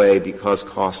this way because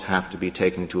costs have to be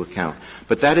taken into account.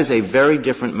 But that is a very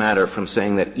different matter from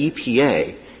saying that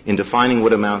EPA, in defining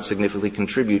what amounts significantly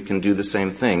contribute, can do the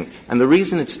same thing. And the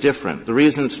reason it's different, the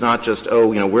reason it's not just,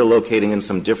 we're locating in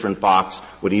some different box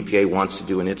what EPA wants to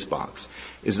do in its box,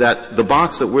 is that the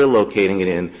box that we're locating it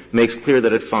in makes clear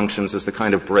that it functions as the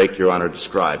kind of break Your Honor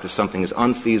described. If something is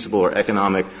unfeasible or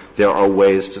economic, there are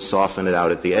ways to soften it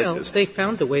out at the edges. Well, they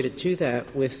found a way to do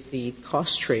that with the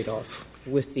cost trade-off,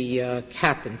 with the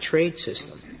cap-and-trade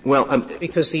system. Well,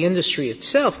 because the industry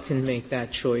itself can make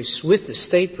that choice with the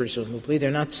state, presumably.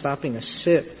 They're not stopping a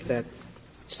SIP that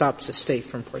stops the state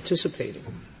from participating.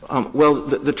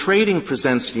 The trading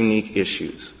presents unique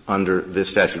issues under this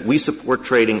statute. We support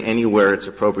trading anywhere it's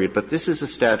appropriate, but this is a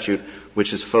statute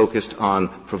which is focused on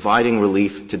providing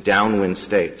relief to downwind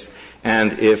states.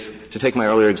 And to take my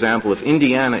earlier example, if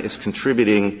Indiana is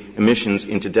contributing emissions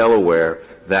into Delaware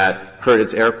that hurt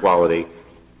its air quality,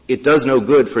 it does no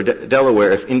good for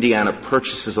Delaware if Indiana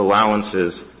purchases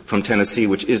allowances from Tennessee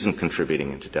which isn't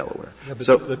contributing into Delaware. Yeah, but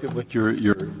look at what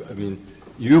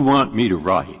you want me to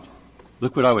write.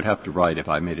 Look what I would have to write if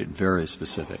I made it very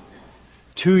specific.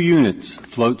 2 units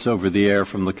floats over the air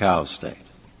from the cow state.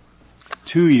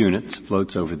 2 units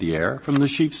floats over the air from the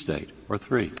sheep state, or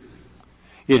 3.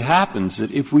 It happens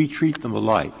that if we treat them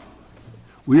alike,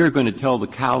 we are going to tell the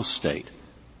cow state,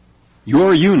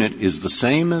 your unit is the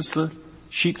same as the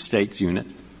sheep state's unit,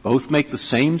 both make the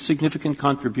same significant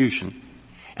contribution,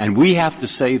 and we have to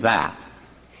say that,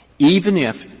 even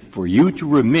if for you to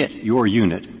remit your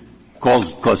unit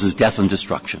causes death and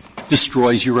destruction,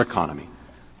 destroys your economy.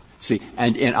 See,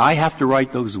 and I have to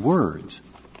write those words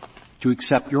to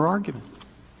accept your argument,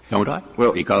 don't I?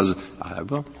 Well, because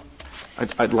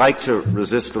I'd like to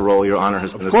resist the role Your Honor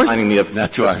has been assigning me of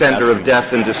defender of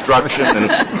death and destruction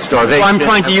and starvation. Well, I'm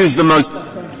trying to use the most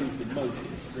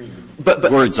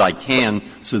words I can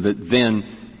so that then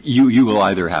you will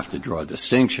either have to draw a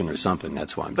distinction or something.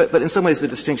 That's why But in some ways the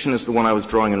distinction is the one I was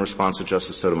drawing in response to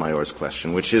Justice Sotomayor's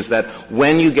question, which is that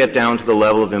when you get down to the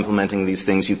level of implementing these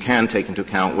things, you can take into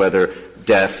account whether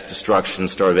death, destruction,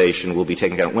 starvation will be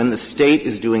taken into account. When the state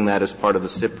is doing that as part of the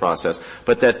SIP process,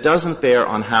 but that doesn't bear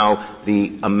on how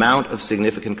the amount of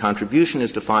significant contribution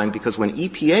is defined, because when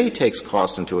EPA takes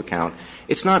costs into account,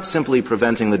 it's not simply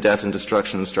preventing the death and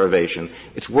destruction and starvation.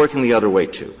 It's working the other way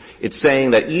too. It's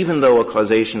saying that even though a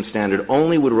causation standard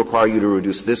only would require you to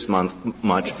reduce this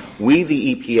much, we,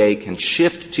 the EPA, can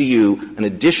shift to you an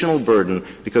additional burden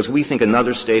because we think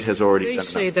another state has already done that. They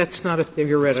say that's not a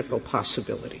theoretical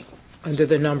possibility under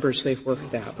the numbers they've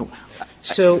worked out.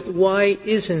 So why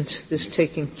isn't this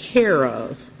taken care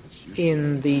of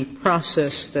in the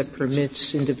process that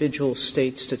permits individual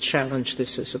states to challenge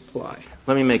this as applied?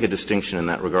 Let me make a distinction in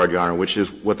that regard, Your Honor, which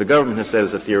is what the government has said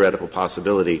is a theoretical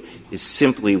possibility is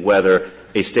simply whether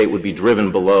a state would be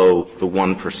driven below the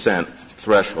 1%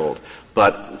 threshold.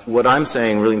 But what I'm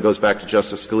saying really goes back to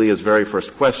Justice Scalia's very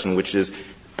first question, which is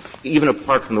even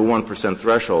apart from the 1%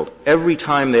 threshold, every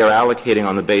time they are allocating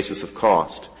on the basis of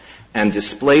cost and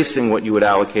displacing what you would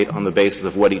allocate on the basis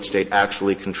of what each state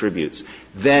actually contributes,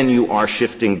 then you are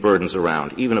shifting burdens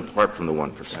around, even apart from the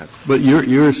 1%. But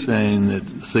you're saying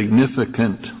that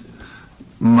significant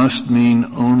must mean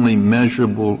only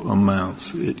measurable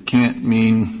amounts. It can't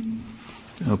mean,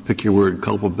 pick your word,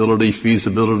 culpability,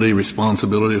 feasibility,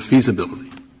 responsibility, or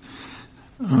feasibility.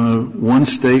 One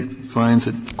state finds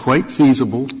it quite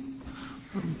feasible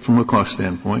from a cost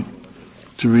standpoint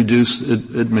to reduce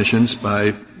admissions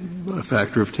by a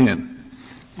factor of 10.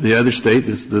 The other state,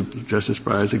 is the Justice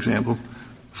Breyer's example,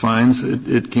 finds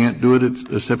it can't do it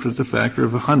except with a factor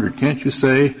of 100. Can't you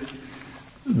say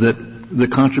that the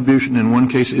contribution in one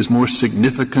case is more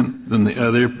significant than the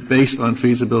other based on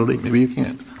feasibility? Maybe you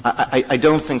can't. I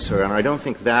don't think so, Your Honor. I don't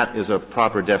think that is a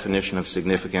proper definition of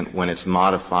significant when it's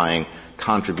modifying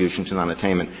contribution to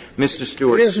non-attainment. Mr.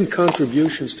 Stewart. It isn't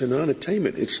contributions to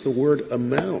non-attainment. It's the word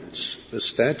amounts. The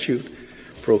statute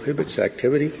prohibits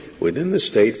activity within the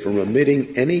state from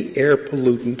emitting any air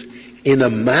pollutant in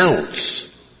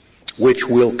amounts which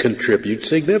will contribute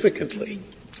significantly.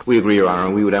 We agree, Your Honor,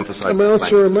 and we would emphasize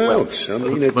amounts are amounts. I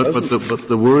mean, it but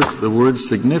the word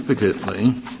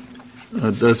significantly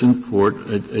does import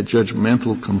a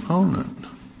judgmental component.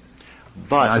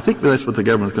 But I think that's what the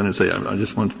government's going to say. I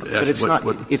just want to ask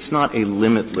it's not a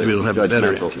limitless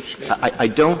judgmental. I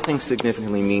don't think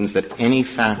significantly means that any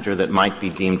factor that might be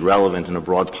deemed relevant in a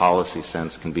broad policy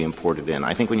sense can be imported in.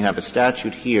 I think when you have a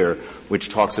statute here which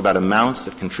talks about amounts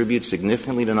that contribute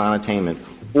significantly to non-attainment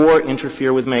or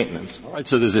interfere with maintenance. All right,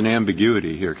 so there's an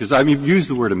ambiguity here. Because, use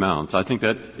the word amounts. I think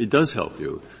that it does help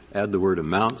you. Add the word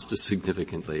amounts to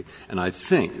significantly. And I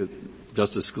think that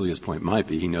Justice Scalia's point might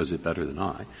be, he knows it better than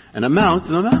I, an amount's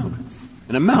an amount.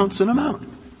 An amount's an amount.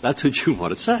 That's what you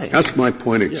want to say. That's my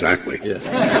point exactly. Yeah.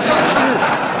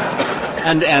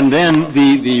 And then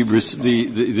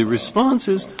the response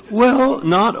is, well,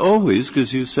 not always,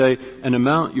 because you say an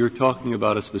amount, you're talking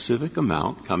about a specific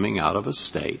amount coming out of a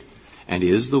state, and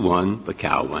is the one, the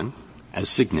cow one, as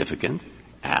significant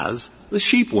as the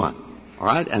sheep one. All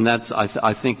right? And that's,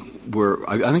 I think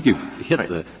you've hit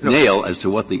the nail as to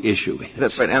what the issue is.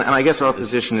 That's right. And I guess our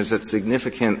position is that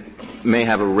significant may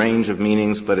have a range of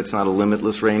meanings, but it's not a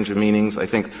limitless range of meanings. I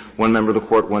think one member of the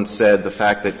court once said the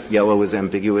fact that yellow is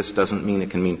ambiguous doesn't mean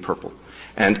it can mean purple.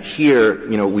 And here,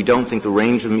 we don't think the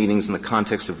range of meanings in the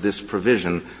context of this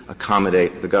provision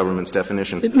accommodate the government's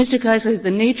definition. But Mr. Keisler,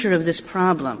 the nature of this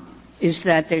problem is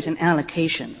that there's an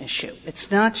allocation issue.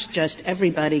 It's not just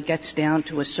everybody gets down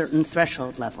to a certain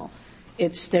threshold level.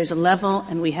 There's a level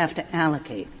and we have to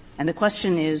allocate. And the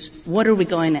question is, what are we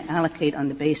going to allocate on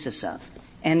the basis of?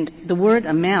 And the word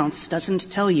amounts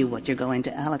doesn't tell you what you're going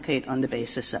to allocate on the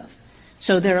basis of.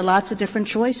 So there are lots of different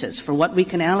choices for what we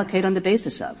can allocate on the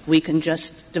basis of. We can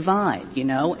just divide,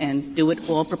 and do it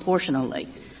all proportionally.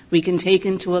 We can take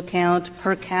into account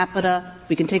per capita.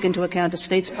 We can take into account a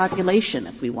state's population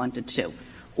if we wanted to.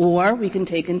 Or we can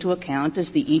take into account,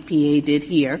 as the EPA did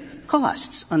here,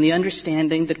 costs, on the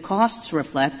understanding that costs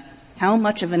reflect how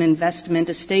much of an investment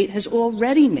a state has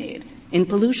already made in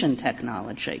pollution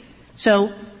technology.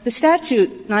 So the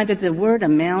statute, neither the word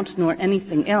amount nor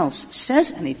anything else,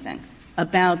 says anything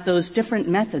about those different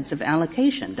methods of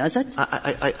allocation, does it?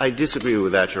 I disagree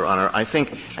with that, Your Honor. I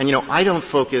think, I don't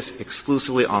focus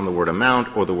exclusively on the word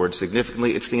amount or the word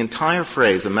significantly. It's the entire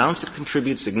phrase, amounts that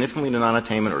contribute significantly to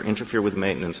non-attainment or interfere with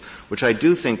maintenance, which I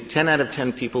do think 10 out of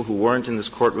 10 people who weren't in this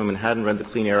courtroom and hadn't read the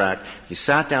Clean Air Act, if you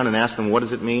sat down and asked them what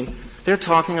does it mean, they're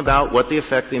talking about what the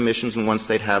effect the emissions in one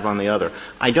state have on the other.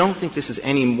 I don't think this is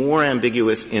any more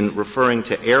ambiguous in referring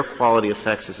to air quality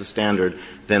effects as a standard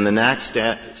than the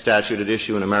NAAQS statute at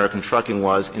issue in American trucking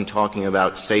was in talking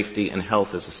about safety and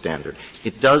health as a standard.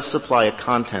 It does supply a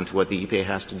content to what the EPA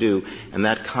has to do, and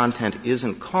that content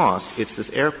isn't cost, it's this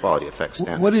air quality effect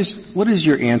standard. What is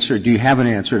your answer? Do you have an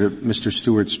answer to Mr.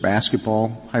 Stewart's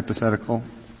basketball hypothetical?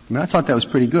 I thought that was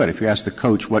pretty good. If you ask the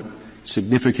coach what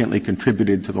significantly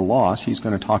contributed to the loss, he's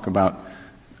going to talk about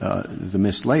the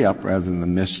missed layup rather than the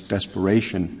missed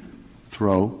desperation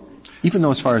throw, even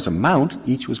though as far as amount,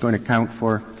 each was going to count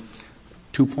for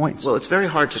 2 points. Well, it's very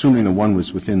hard to... Assuming the one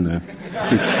was within the...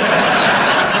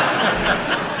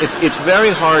 It's very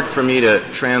hard for me to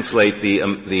translate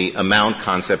the amount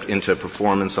concept into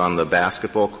performance on the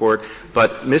basketball court,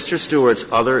 but Mr. Stewart's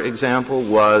other example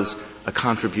was a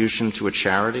contribution to a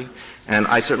charity. And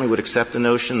I certainly would accept the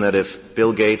notion that if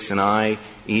Bill Gates and I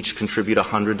each contribute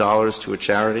 $100 to a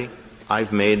charity,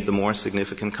 I've made the more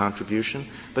significant contribution.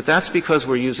 But that's because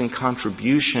we're using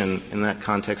contribution in that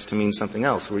context to mean something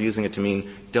else. We're using it to mean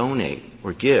donate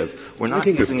or give. We're not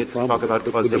using it to talk about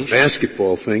causation. The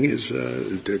basketball thing is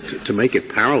to make it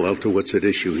parallel to what's at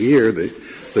issue here.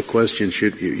 The question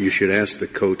you should ask the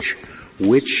coach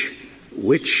which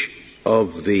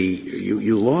of the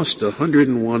you lost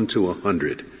 101 to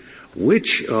 100.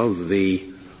 Which of the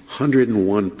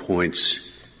 101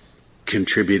 points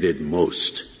contributed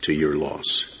most to your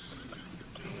loss?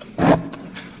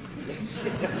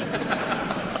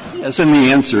 Yes, and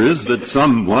the answer is that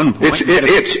some one point.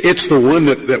 It's the one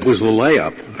that was the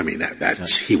layup. I mean,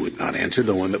 that's he would not answer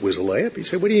the one that was the layup. He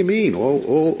said, "What do you mean?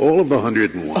 All of the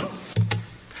 101."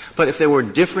 But if there were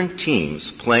different teams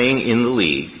playing in the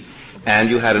league, and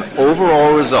you had an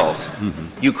overall result,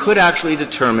 you could actually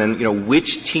determine,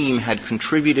 which team had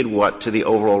contributed what to the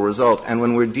overall result. And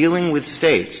when we're dealing with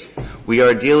states, we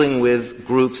are dealing with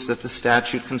groups that the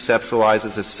statute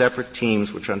conceptualizes as separate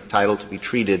teams which are entitled to be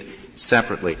treated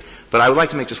separately. But I would like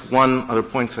to make just one other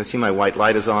point because I see my white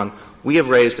light is on. We have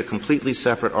raised a completely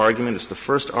separate argument. It's the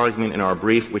first argument in our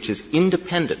brief, which is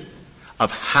independent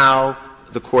of how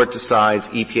the Court decides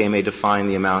EPA may define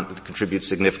the amount that contributes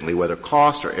significantly, whether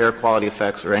cost or air quality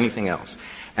effects or anything else.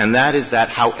 And that is that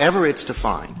however it's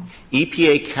defined,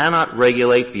 EPA cannot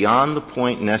regulate beyond the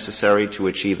point necessary to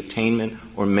achieve attainment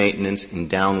or maintenance in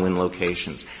downwind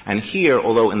locations. And here,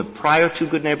 although in the prior two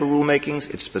Good Neighbor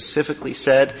rulemakings it specifically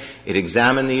said it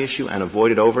examined the issue and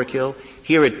avoided overkill,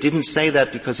 here it didn't say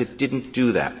that because it didn't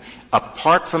do that.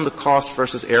 Apart from the cost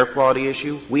versus air quality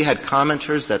issue, we had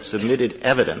commenters that submitted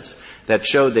evidence that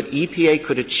showed that EPA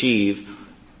could achieve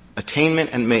attainment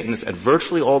and maintenance at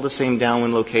virtually all the same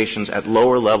downwind locations at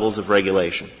lower levels of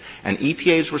regulation. And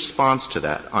EPA's response to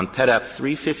that on PEDAP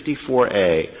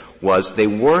 354A was they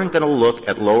weren't going to look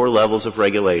at lower levels of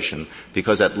regulation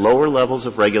because at lower levels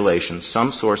of regulation,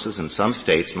 some sources in some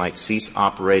states might cease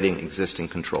operating existing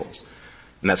controls.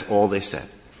 And that's all they said.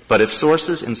 But if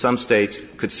sources in some states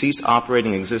could cease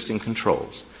operating existing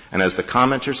controls, and as the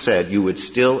commenter said, you would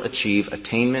still achieve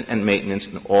attainment and maintenance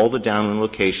in all the downwind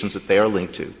locations that they are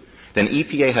linked to, then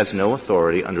EPA has no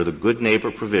authority under the Good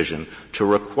Neighbor provision to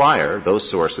require those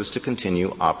sources to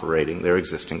continue operating their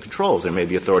existing controls. There may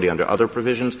be authority under other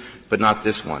provisions, but not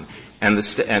this one. And the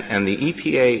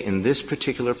EPA in this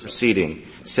particular proceeding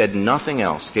said nothing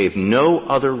else, gave no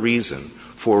other reason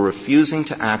for refusing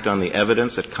to act on the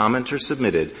evidence that commenters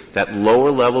submitted that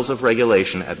lower levels of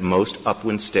regulation at most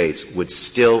upwind states would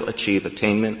still achieve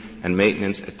attainment and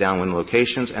maintenance at downwind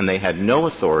locations, and they had no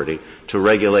authority to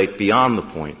regulate beyond the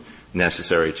point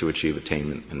necessary to achieve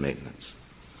attainment and maintenance.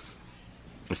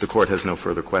 If the Court has no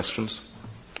further questions,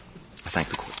 I thank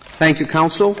the Court. Thank you,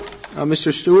 Counsel.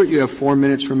 Mr. Stewart, you have 4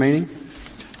 minutes remaining.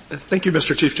 Thank you,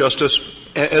 Mr. Chief Justice.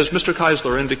 As Mr.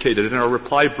 Keisler indicated, in our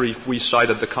reply brief, we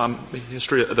cited the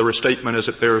history of the restatement as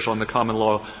it bears on the common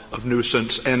law of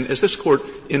nuisance. And as this Court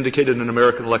indicated in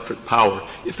American Electric Power,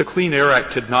 if the Clean Air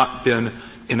Act had not been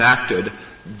enacted,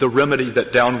 the remedy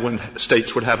that downwind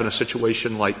states would have in a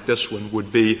situation like this one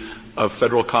would be a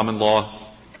federal common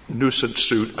law nuisance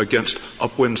suit against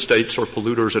upwind states or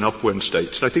polluters in upwind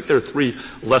states. And I think there are 3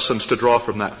 lessons to draw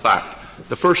from that fact.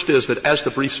 The first is that, as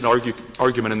the briefs and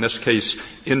argument in this case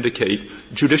indicate,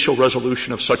 judicial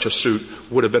resolution of such a suit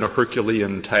would have been a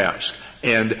Herculean task.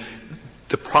 And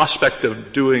the prospect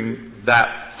of doing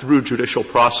that through judicial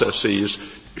processes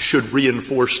should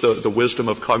reinforce the wisdom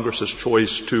of Congress's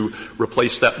choice to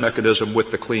replace that mechanism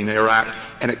with the Clean Air Act,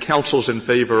 and it counsels in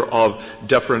favor of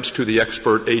deference to the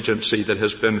expert agency that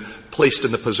has been placed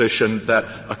in the position that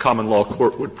a common law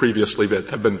court would previously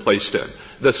have been placed in.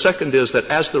 The second is that,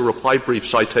 as the reply brief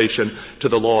citation to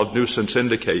the law of nuisance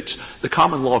indicates, the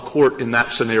common law court in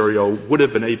that scenario would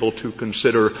have been able to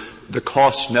consider the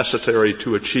costs necessary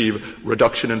to achieve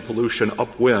reduction in pollution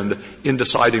upwind in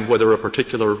deciding whether a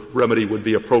particular remedy would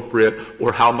be appropriate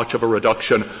or how much of a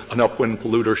reduction an upwind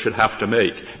polluter should have to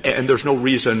make. And there's no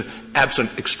reason,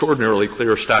 absent extraordinarily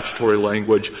clear statutory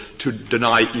language, to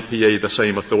deny EPA the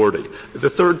same authority. The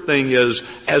third thing is,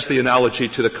 as the analogy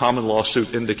to the common law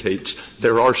suit indicates,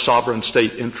 there are sovereign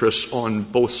state interests on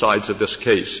both sides of this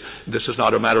case. This is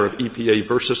not a matter of EPA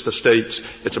versus the states.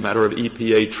 It's a matter of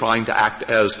EPA trying to act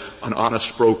as an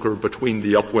honest broker between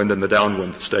the upwind and the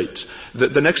downwind states.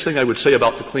 The next thing I would say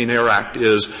about the Clean Air Act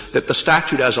is that the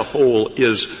statute as a whole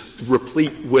is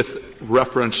replete with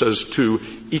references to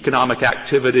economic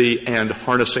activity and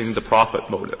harnessing the profit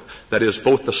motive. That is,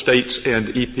 both the states and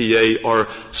EPA are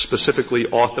specifically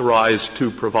authorized to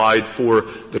provide for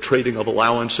the trading of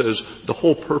allowances, the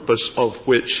whole purpose of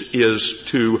which is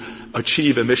to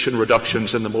achieve emission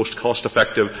reductions in the most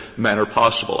cost-effective manner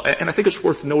possible. And I think it's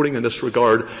worth noting in this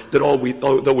regard that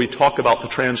although we talk about the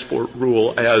transport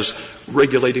rule as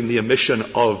regulating the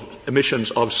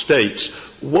emissions of states,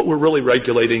 what we're really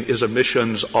regulating is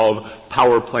emissions of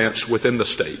power plants within the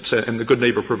states. And the Good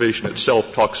Neighbor provision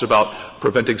itself talks about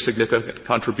preventing significant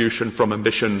contribution from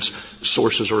emissions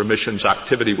sources or emissions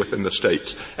activity within the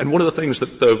states. And one of the things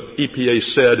that the EPA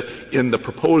said in the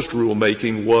proposed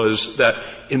rulemaking was that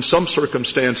in some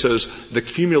circumstances, the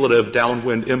cumulative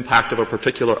downwind impact of a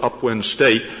particular upwind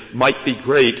state might be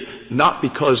great, not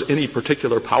because any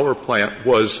particular power plant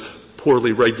was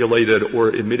poorly regulated or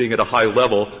emitting at a high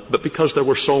level, but because there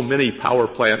were so many power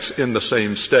plants in the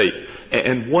same state.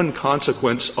 And one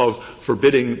consequence of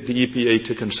forbidding the EPA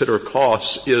to consider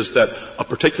costs is that a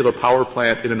particular power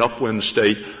plant in an upwind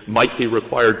state might be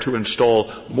required to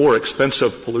install more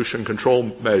expensive pollution control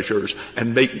measures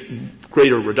and make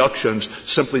greater reductions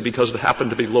simply because it happened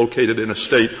to be located in a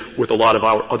state with a lot of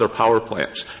our other power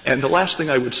plants. And the last thing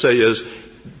I would say is,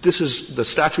 the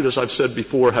statute, as I've said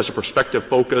before, has a prospective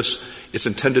focus. It's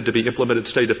intended to be implemented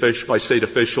by state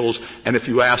officials. And if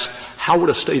you ask, how would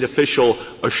a state official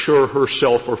assure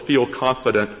herself or feel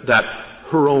confident that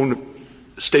her own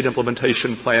state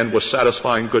implementation plan was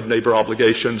satisfying good neighbor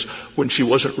obligations when she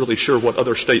wasn't really sure what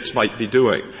other states might be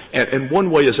doing? And one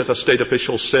way is if a state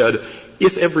official said,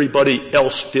 if everybody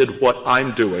else did what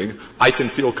I'm doing, I can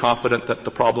feel confident that the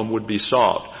problem would be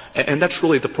solved. And that's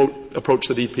really the approach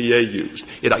that EPA used.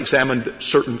 It examined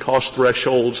certain cost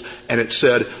thresholds, and it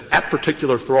said, at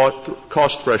particular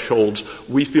cost thresholds,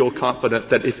 we feel confident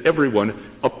that if everyone,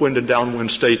 upwind and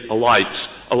downwind state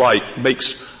alike,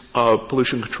 makes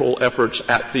pollution control efforts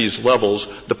at these levels,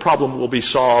 the problem will be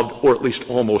solved, or at least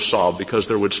almost solved, because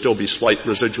there would still be slight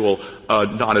residual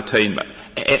non-attainment.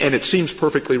 And it seems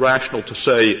perfectly rational to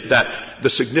say that the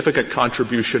significant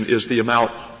contribution is the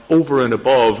amount over and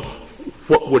above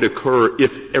what would occur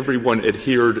if everyone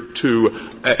adhered to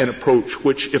an approach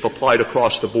which, if applied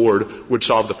across the board, would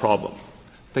solve the problem.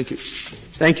 Thank you.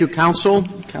 Thank you, counsel.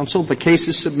 Counsel, the case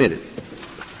is submitted.